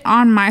put it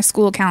on my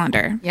school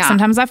calendar. Yeah.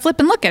 Sometimes I flip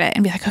and look at it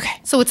and be like, okay,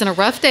 So it's in a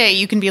rough day,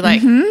 you can be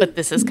like, but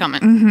this is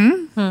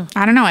coming.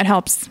 I don't know. It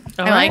helps.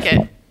 I like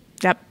it.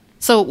 Yep.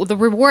 So the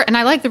reward, and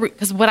I like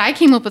because what I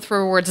came up with for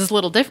rewards is a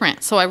little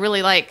different. So I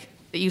really like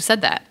that you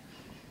said that.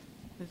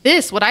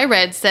 What I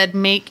read said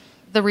make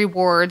the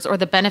rewards or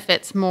the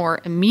benefits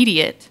more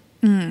immediate.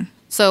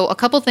 So a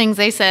couple things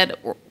they said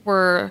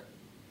were,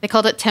 they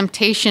called it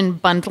temptation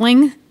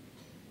bundling.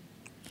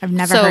 I've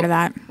never So- heard of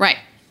that. Right.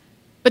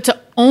 But to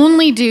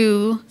only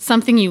do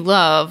something you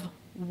love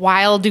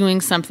while doing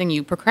something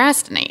you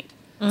procrastinate.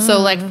 So,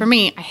 like for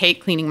me, I hate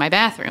cleaning my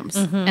bathrooms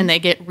and they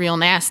get real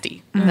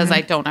nasty because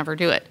I don't ever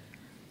do it.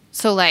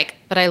 So,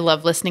 but I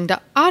love listening to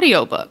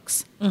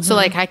audiobooks. So,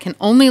 I can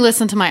only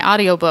listen to my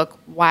audiobook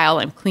while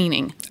I'm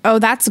cleaning, Oh,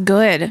 that's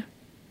good.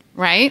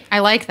 right? I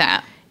like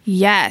that.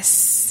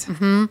 Yes.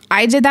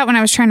 I did that when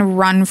I was trying to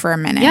run for a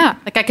minute. Yeah.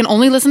 I can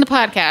only listen to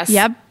podcasts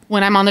Yep.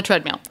 when I'm on the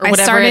treadmill or I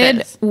whatever it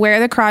started is. Where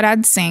the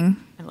Crawdads Sing.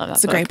 I love that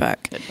It's a book. great book.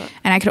 Good book.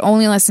 And I could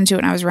only listen to it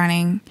when I was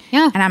running.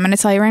 Yeah. And I'm going to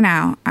tell you right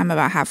now, I'm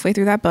about halfway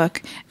through that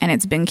book and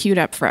it's been queued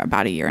up for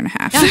about a year and a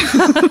half.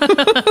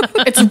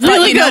 It's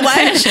really good.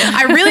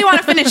 I really want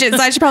to finish it, so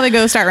I should probably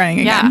go start running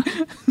Yeah.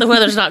 again. The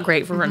weather's not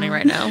great for running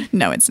right now.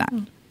 No, it's not.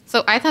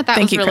 So I thought that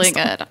Thank was you, really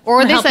Crystal. good.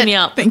 Or they Helping said, you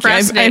out. Thank you. I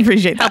Procrastinate.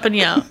 appreciate that. Helping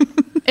you out.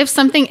 if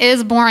something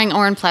is boring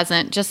or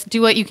unpleasant, just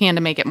do what you can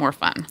to make it more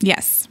fun.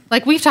 Yes.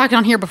 Like we've talked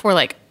on here before,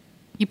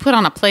 you put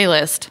on a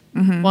playlist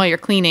while you're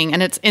cleaning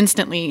and it's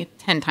instantly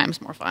 10 times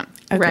more fun.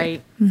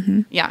 Right.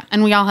 Yeah.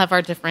 And we all have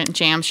our different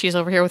jams. She's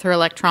over here with her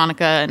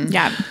electronica and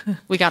Yeah.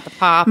 we got the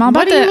pop. I'm all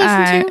What about do you the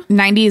listen to?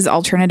 90s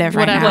alternative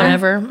right now.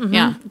 Whatever. Mhm.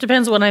 Yeah.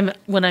 Depends what I'm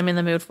in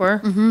the mood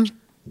for.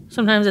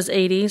 Sometimes it's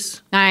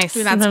 80s. Nice.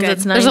 That's Sometimes good.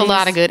 it's 90s. There's a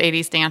lot of good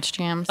 80s dance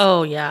jams.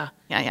 Oh yeah.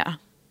 Yeah.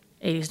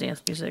 80s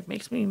dance music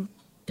makes me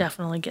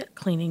definitely get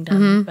cleaning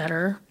done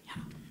better.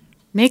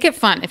 Make it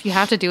fun if you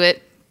have to do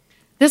it.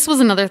 This was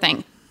another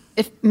thing.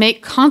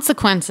 make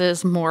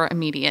consequences more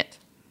immediate.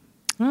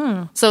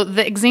 So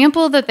the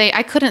example that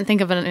I couldn't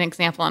think of an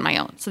example on my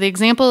own. So the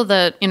example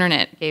the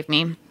internet gave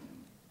me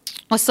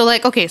was so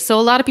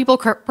a lot of people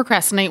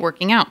procrastinate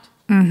working out.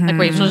 Like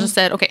Rachel just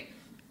said, okay,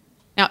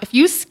 now if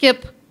you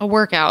skip a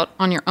workout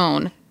on your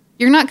own,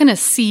 you're not going to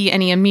see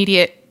any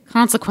immediate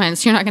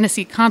consequence. You're not going to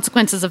see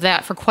consequences of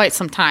that for quite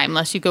some time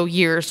unless you go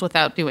years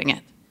without doing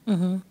it.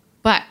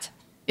 But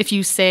if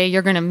you say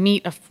you're going to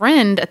meet a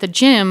friend at the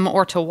gym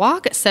or to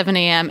walk at 7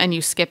 a.m. and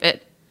you skip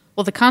it,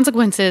 well, the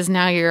consequence is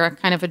now you're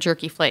kind of a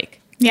jerky flake.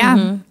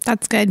 Yeah,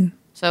 that's good.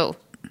 So,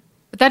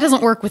 but that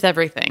doesn't work with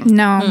everything.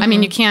 No. I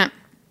mean, you can't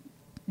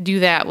do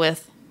that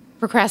with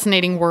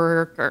procrastinating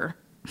work or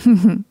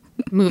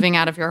moving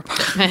out of your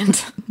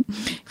apartment.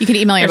 You can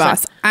email your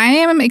boss. I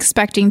am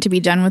expecting to be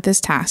done with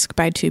this task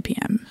by 2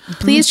 p.m.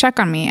 Please check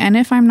on me. And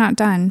if I'm not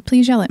done,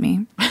 please yell at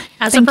me.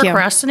 As Thank a you.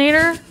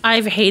 procrastinator,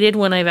 I've hated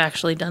when I've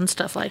actually done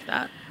stuff like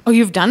that. Oh,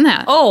 you've done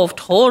that? Oh,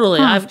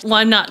 totally.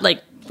 I'm not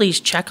like, please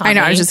check on me. I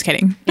know, I was just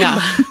kidding.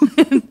 Yeah.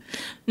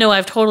 No,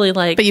 I've totally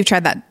like. But you've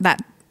tried that that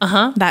tool.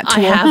 I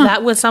have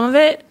that with some of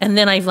it, and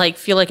then I like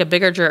feel like a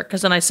bigger jerk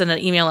because then I send an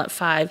email at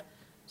 5.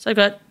 So I've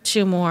got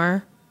 2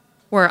 more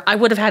where I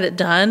would have had it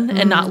done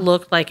and not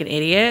looked like an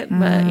idiot,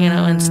 but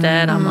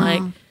instead I'm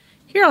like,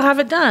 here, I'll have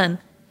it done,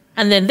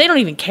 and then they don't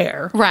even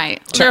care.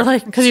 Right. They're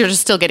like, because you're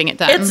just still getting it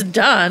done. it's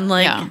done.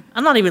 Like Yeah.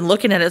 I'm not even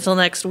looking at it till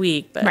next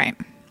week. But Right.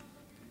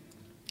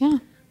 Yeah.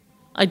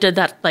 I did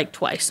that like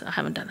twice. I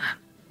haven't done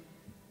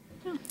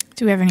that.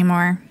 Do we have any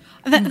more?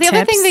 The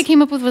other thing they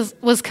came up with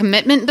was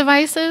commitment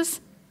devices.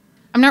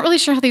 I'm not really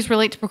sure how these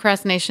relate to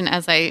procrastination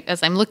as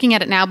I'm looking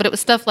at it now, but it was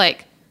stuff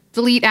like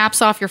delete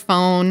apps off your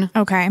phone,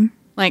 Okay.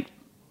 like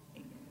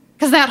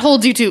because that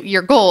holds you to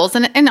your goals,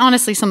 and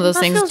honestly, some of those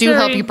That things feels do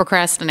help very- you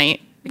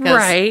procrastinate. Because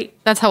Right.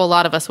 That's how a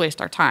lot of us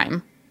waste our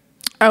time.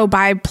 Oh,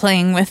 by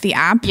playing with the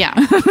app? Yeah.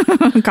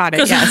 Got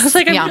it. I Yes. was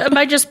like, Yeah. am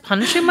I just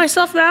punishing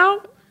myself now?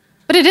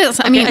 But it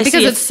is. I mean, I because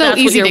see. it's If so that's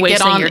what easy you're to get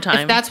wasting on. your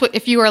time.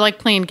 If you are like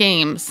playing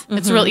games,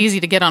 it's real easy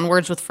to get on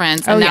Words with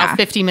Friends. And Oh, now yeah.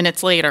 50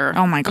 minutes later,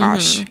 Oh my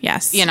gosh.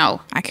 Yes.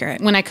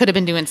 Accurate. when I could have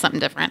been doing something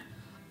different.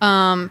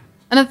 And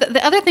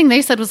the other thing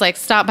they said was like,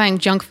 stop buying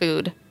junk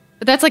food.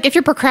 But that's like if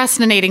you're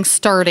procrastinating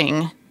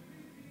starting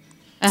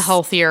a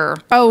healthier.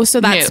 Oh, so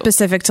that's No.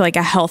 specific to like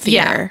a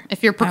healthier.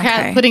 If you're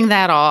Okay. putting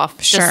that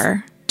off,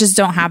 Sure. Just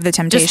don't have the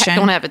temptation. just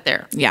don't have it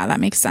there. Yeah, that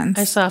makes sense.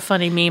 I saw a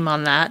funny meme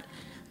on that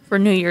for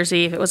New Year's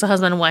Eve. It was a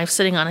husband and wife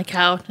sitting on a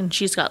couch, and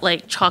she's got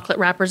like chocolate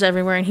wrappers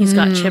everywhere, and he's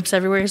got chips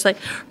everywhere. He's like,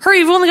 "Hurry,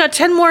 you've only got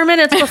 10 more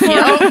minutes before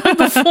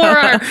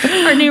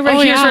our new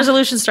Year's yeah.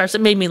 resolution starts."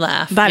 It made me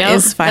laugh. That Yep,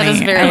 is funny. That is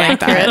very I like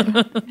that.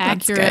 accurate.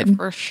 Accurate good.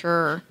 for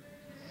sure.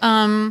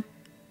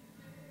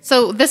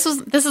 So this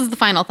is the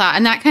final thought,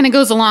 and that kind of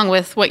goes along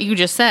with what you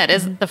just said.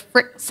 Is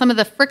some of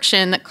the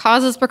friction that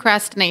causes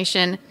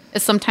procrastination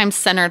is sometimes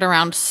centered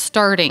around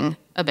starting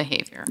a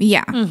behavior.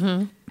 Yeah.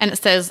 And it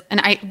says,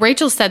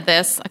 Rachel said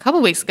this a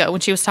couple weeks ago when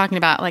she was talking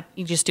about like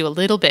you just do a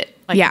little bit.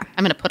 Like, Yeah.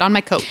 I'm going to put on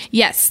my coat.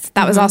 Yes.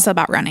 That was also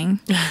about running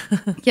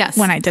Yes.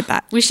 when I did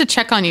that. We should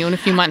check on you in a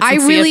few months I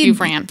and see really if you've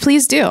ran.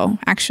 Please do,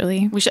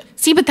 actually. We should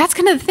see, but that's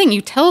kind of the thing.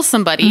 You tell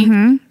somebody, get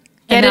And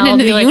it I'll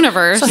into be the like,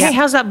 universe. So hey,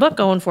 how's that book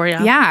going for you?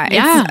 Yeah.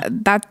 Yeah.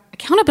 That.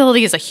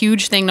 Accountability is a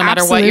huge thing no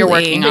matter what you're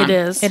Absolutely. working on.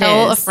 It is. It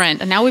Tell is. a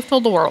friend. And now we've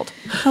told the world.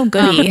 Oh,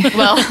 goody.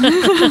 Well,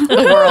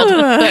 the world.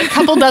 The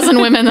couple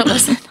dozen women that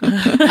listen.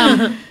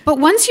 But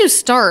once you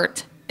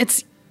start,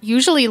 it's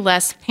usually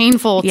less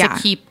painful Yeah.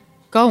 to keep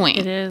going.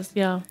 It is.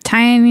 Yeah.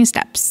 Tiny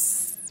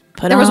steps.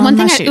 Put There was on one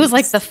my thing, it was shoes.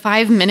 like the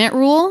 5-minute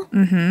rule.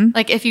 Mm-hmm.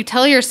 Like if you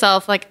tell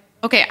yourself, like,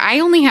 okay, I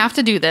only have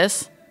to do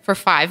this for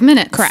 5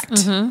 minutes.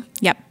 Correct.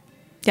 Yep.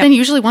 Then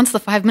usually once the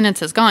 5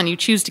 minutes is gone, you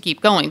choose to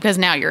keep going because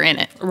now you're in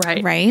it.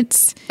 Right.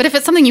 Right. But if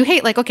it's something you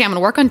hate, like, okay, I'm going to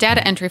work on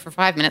data entry for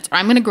 5 minutes, or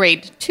I'm going to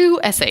grade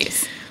 2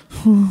 essays,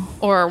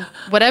 or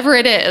whatever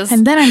it is.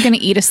 And then I'm going to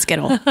eat a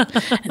Skittle.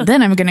 And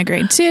then I'm going to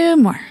grade 2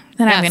 more.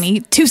 Then I'm Yes. going to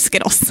eat 2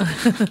 Skittles.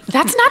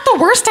 That's not the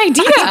worst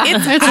idea.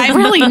 It's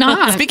really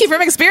not. Speaking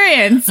from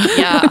experience.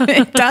 Yeah.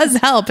 It does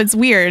help. It's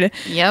weird.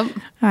 Yep.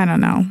 I don't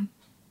know.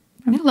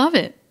 I love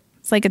it.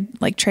 It's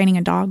like training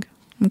a dog.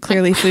 I'm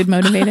clearly food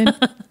motivated.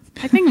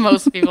 I think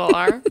most people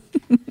are.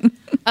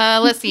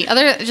 Let's see.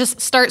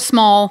 Just start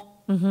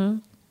small.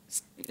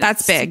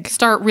 That's big.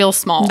 Start real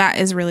small. That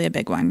is really a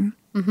big one.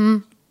 Mm-hmm.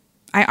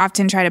 I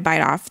often try to bite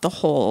off the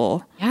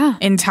whole Yeah.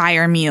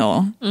 entire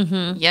meal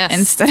Yes.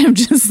 instead of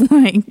just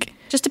like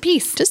just a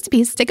piece. just a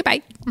piece. Take a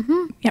bite.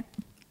 Mm-hmm. Yep.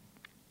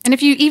 And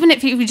if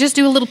you just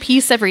do a little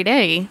piece every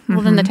day,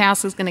 well, then the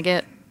task is going to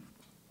get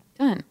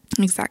done.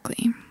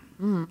 Exactly.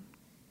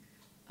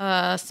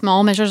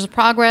 Small measures of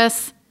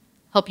progress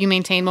help you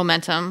maintain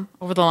momentum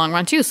over the long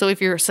run too. So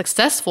if you're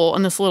successful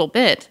in this little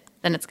bit,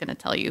 then it's going to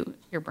tell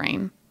your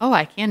brain, oh,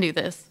 I can do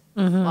this.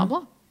 Blah,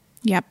 blah.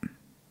 Yep.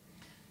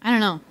 I don't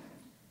know.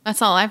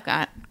 That's all I've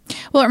got.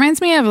 Well, it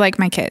reminds me of like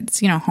my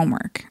kids,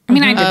 homework. I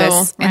mean, I did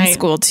this in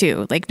school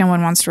too. Like no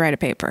one wants to write a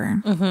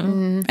paper.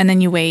 And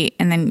then you wait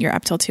and then you're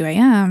up till 2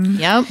 a.m.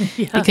 Yep.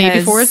 The day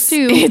before it's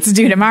due. It's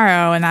due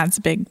tomorrow, and that's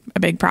a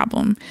big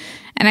problem.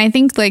 And I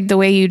think like the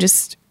way you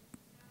just,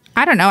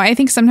 I don't know. I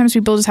think sometimes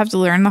people just have to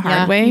learn the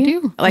hard way.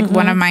 You do. Like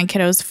one of my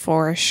kiddos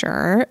for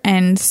sure.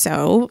 And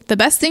so the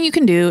best thing you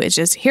can do is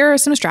just, here are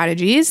some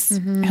strategies.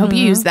 I hope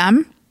you use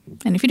them.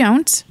 And if you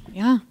don't,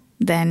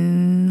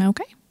 then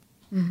okay.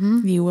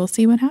 You will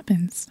see what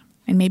happens.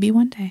 And maybe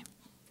one day.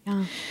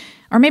 Yeah.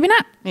 Or maybe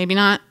not. Maybe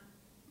not.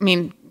 I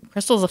mean,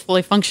 Crystal's a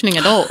fully functioning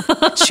adult.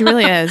 She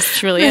really is.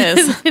 She really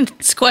is.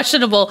 It's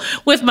questionable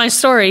with my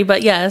story,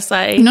 but yes,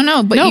 I...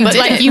 No, but you did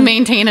like it. you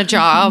maintain a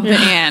job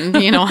and,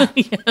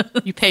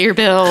 you pay your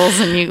bills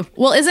and you...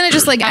 Well, isn't it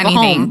just like have a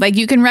anything? home. Like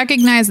you can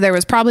recognize there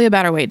was probably a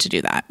better way to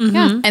do that.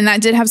 Yeah. And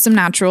that did have some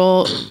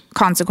natural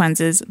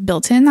consequences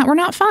built in that were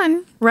not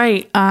fun.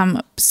 Right.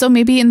 So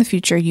maybe in the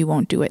future you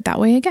won't do it that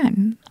way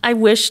again. I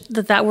wish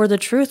that were the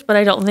truth, but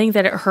I don't think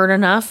that it hurt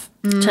enough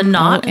to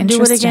not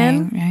do it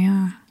again.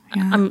 Yeah.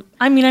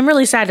 I'm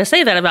really sad to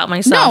say that about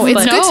myself. No, it's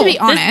but good to be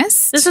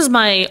honest. This is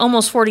my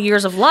almost 40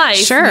 years of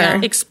life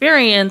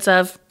experience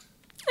of,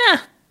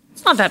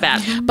 it's not that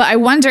bad. But I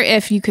wonder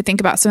if you could think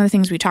about some of the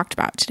things we talked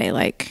about today.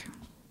 Like,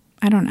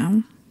 I don't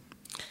know.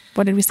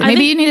 What did we say?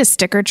 Maybe you need a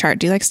sticker chart.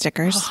 Do you like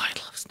stickers? Oh, I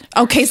love stickers.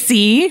 Okay,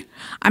 see?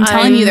 I'm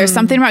telling you, there's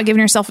something about giving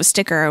yourself a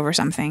sticker over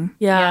something.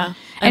 Yeah.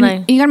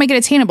 And you got to make it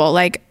attainable.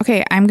 Like,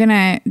 okay, I'm going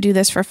to do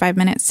this for 5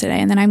 minutes today,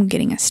 and then I'm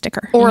getting a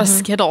sticker. Or a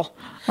Skittle.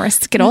 Or a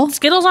Skittle.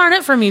 Skittles aren't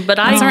it for me, but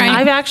all right.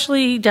 I've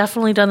actually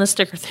definitely done the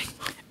sticker thing.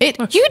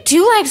 You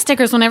do like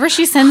stickers. Whenever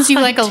she sends you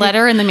like a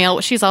letter in the mail,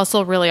 which she's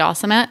also really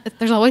awesome at,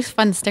 there's always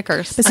fun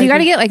stickers. But so you got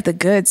to get like the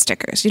good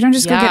stickers. You don't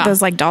just go get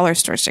those like dollar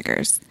store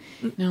stickers.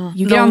 No.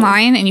 You get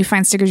online and you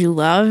find stickers you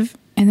love,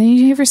 and then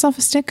you give yourself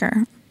a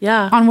sticker.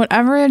 Yeah. On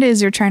whatever it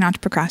is you're trying not to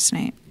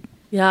procrastinate.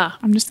 Yeah.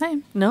 I'm just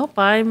saying. Nope.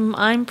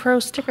 I'm pro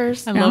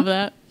stickers. I love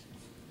that.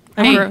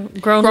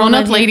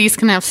 Grown-up ladies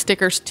can have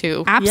stickers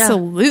too.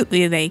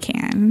 Absolutely, they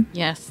can.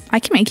 Yes. I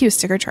can make you a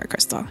sticker chart,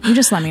 Crystal. You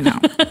just let me know.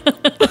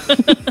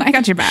 I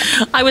got your back.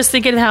 I was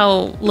thinking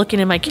how, looking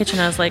in my kitchen,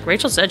 I was like,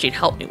 Rachel said she'd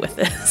help me with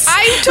this.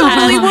 I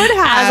totally would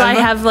have. As I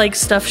have like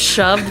stuff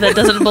shoved that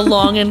doesn't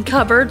belong in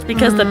cupboards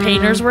because the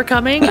painters were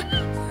coming.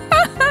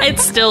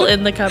 It's still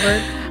in the cupboard.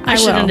 I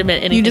shouldn't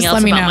admit anything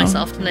else about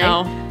myself today.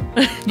 No.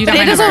 You But got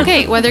it my is number.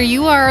 okay, whether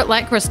you are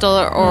like Crystal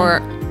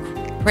or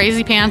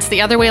crazy pants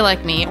the other way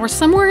like me, or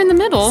somewhere in the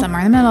middle,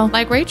 Somewhere in the middle.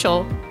 like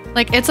Rachel.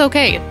 Like, it's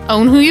okay.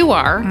 Own who you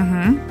are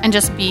and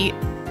just be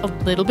a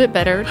little bit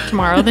better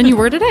tomorrow than you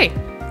were today.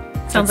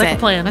 Sounds like a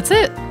plan. That's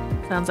it.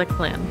 Sounds like a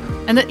plan.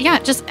 And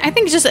I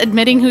think just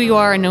admitting who you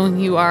are and knowing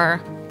who you are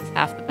is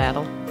half the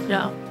battle.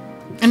 Yeah.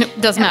 And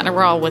it doesn't matter.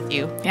 We're all with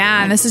you.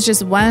 Yeah, and this is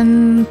just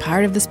one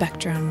part of the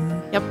spectrum.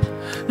 Yep.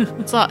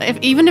 So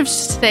even if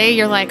say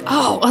you're like,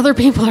 oh, other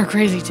people are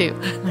crazy too.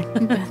 Like,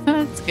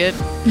 that's good.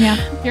 Yeah.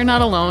 You're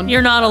not alone.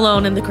 You're not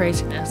alone in the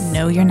craziness.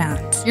 No, you're not.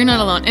 You're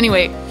not alone.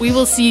 Anyway, we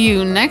will see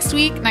you next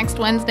week, next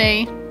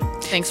Wednesday.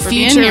 Thanks for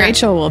being Future here.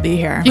 Rachel will be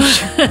here.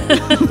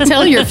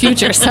 Tell your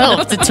future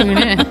self to tune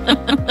in.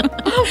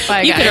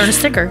 Bye, You guys. could earn a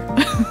sticker.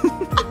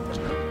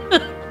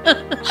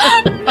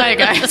 Bye,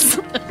 guys.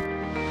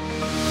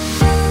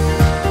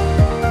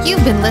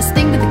 You've been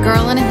listening to the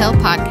Girl on a Hill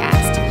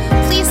podcast.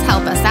 Please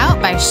help us out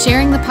by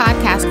sharing the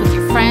podcast with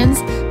your friends,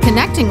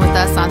 connecting with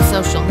us on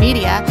social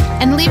media,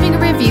 and leaving a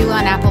review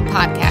on Apple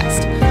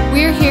Podcast.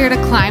 We're here to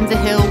climb the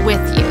hill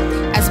with you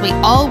as we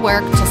all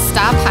work to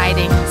stop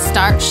hiding,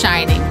 start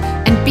shining,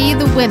 and be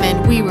the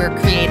women we were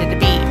created to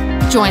be.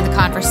 Join the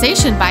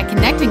conversation by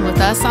connecting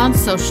with us on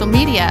social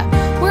media.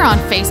 We're on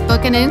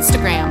Facebook and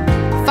Instagram.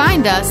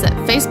 Find us at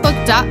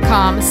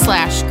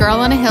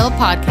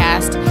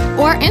facebook.com/girlonahillpodcast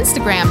or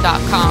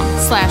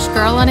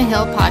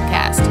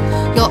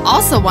instagram.com/girlonahillpodcast. You'll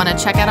also want to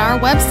check out our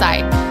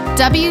website,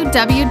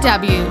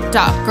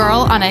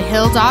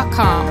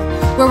 www.girlonahill.com,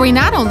 where we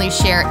not only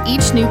share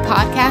each new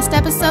podcast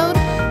episode,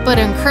 but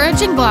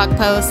encouraging blog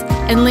posts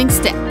and links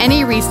to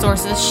any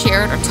resources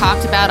shared or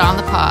talked about on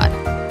the pod.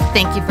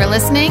 Thank you for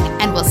listening,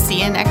 and we'll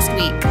see you next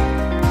week.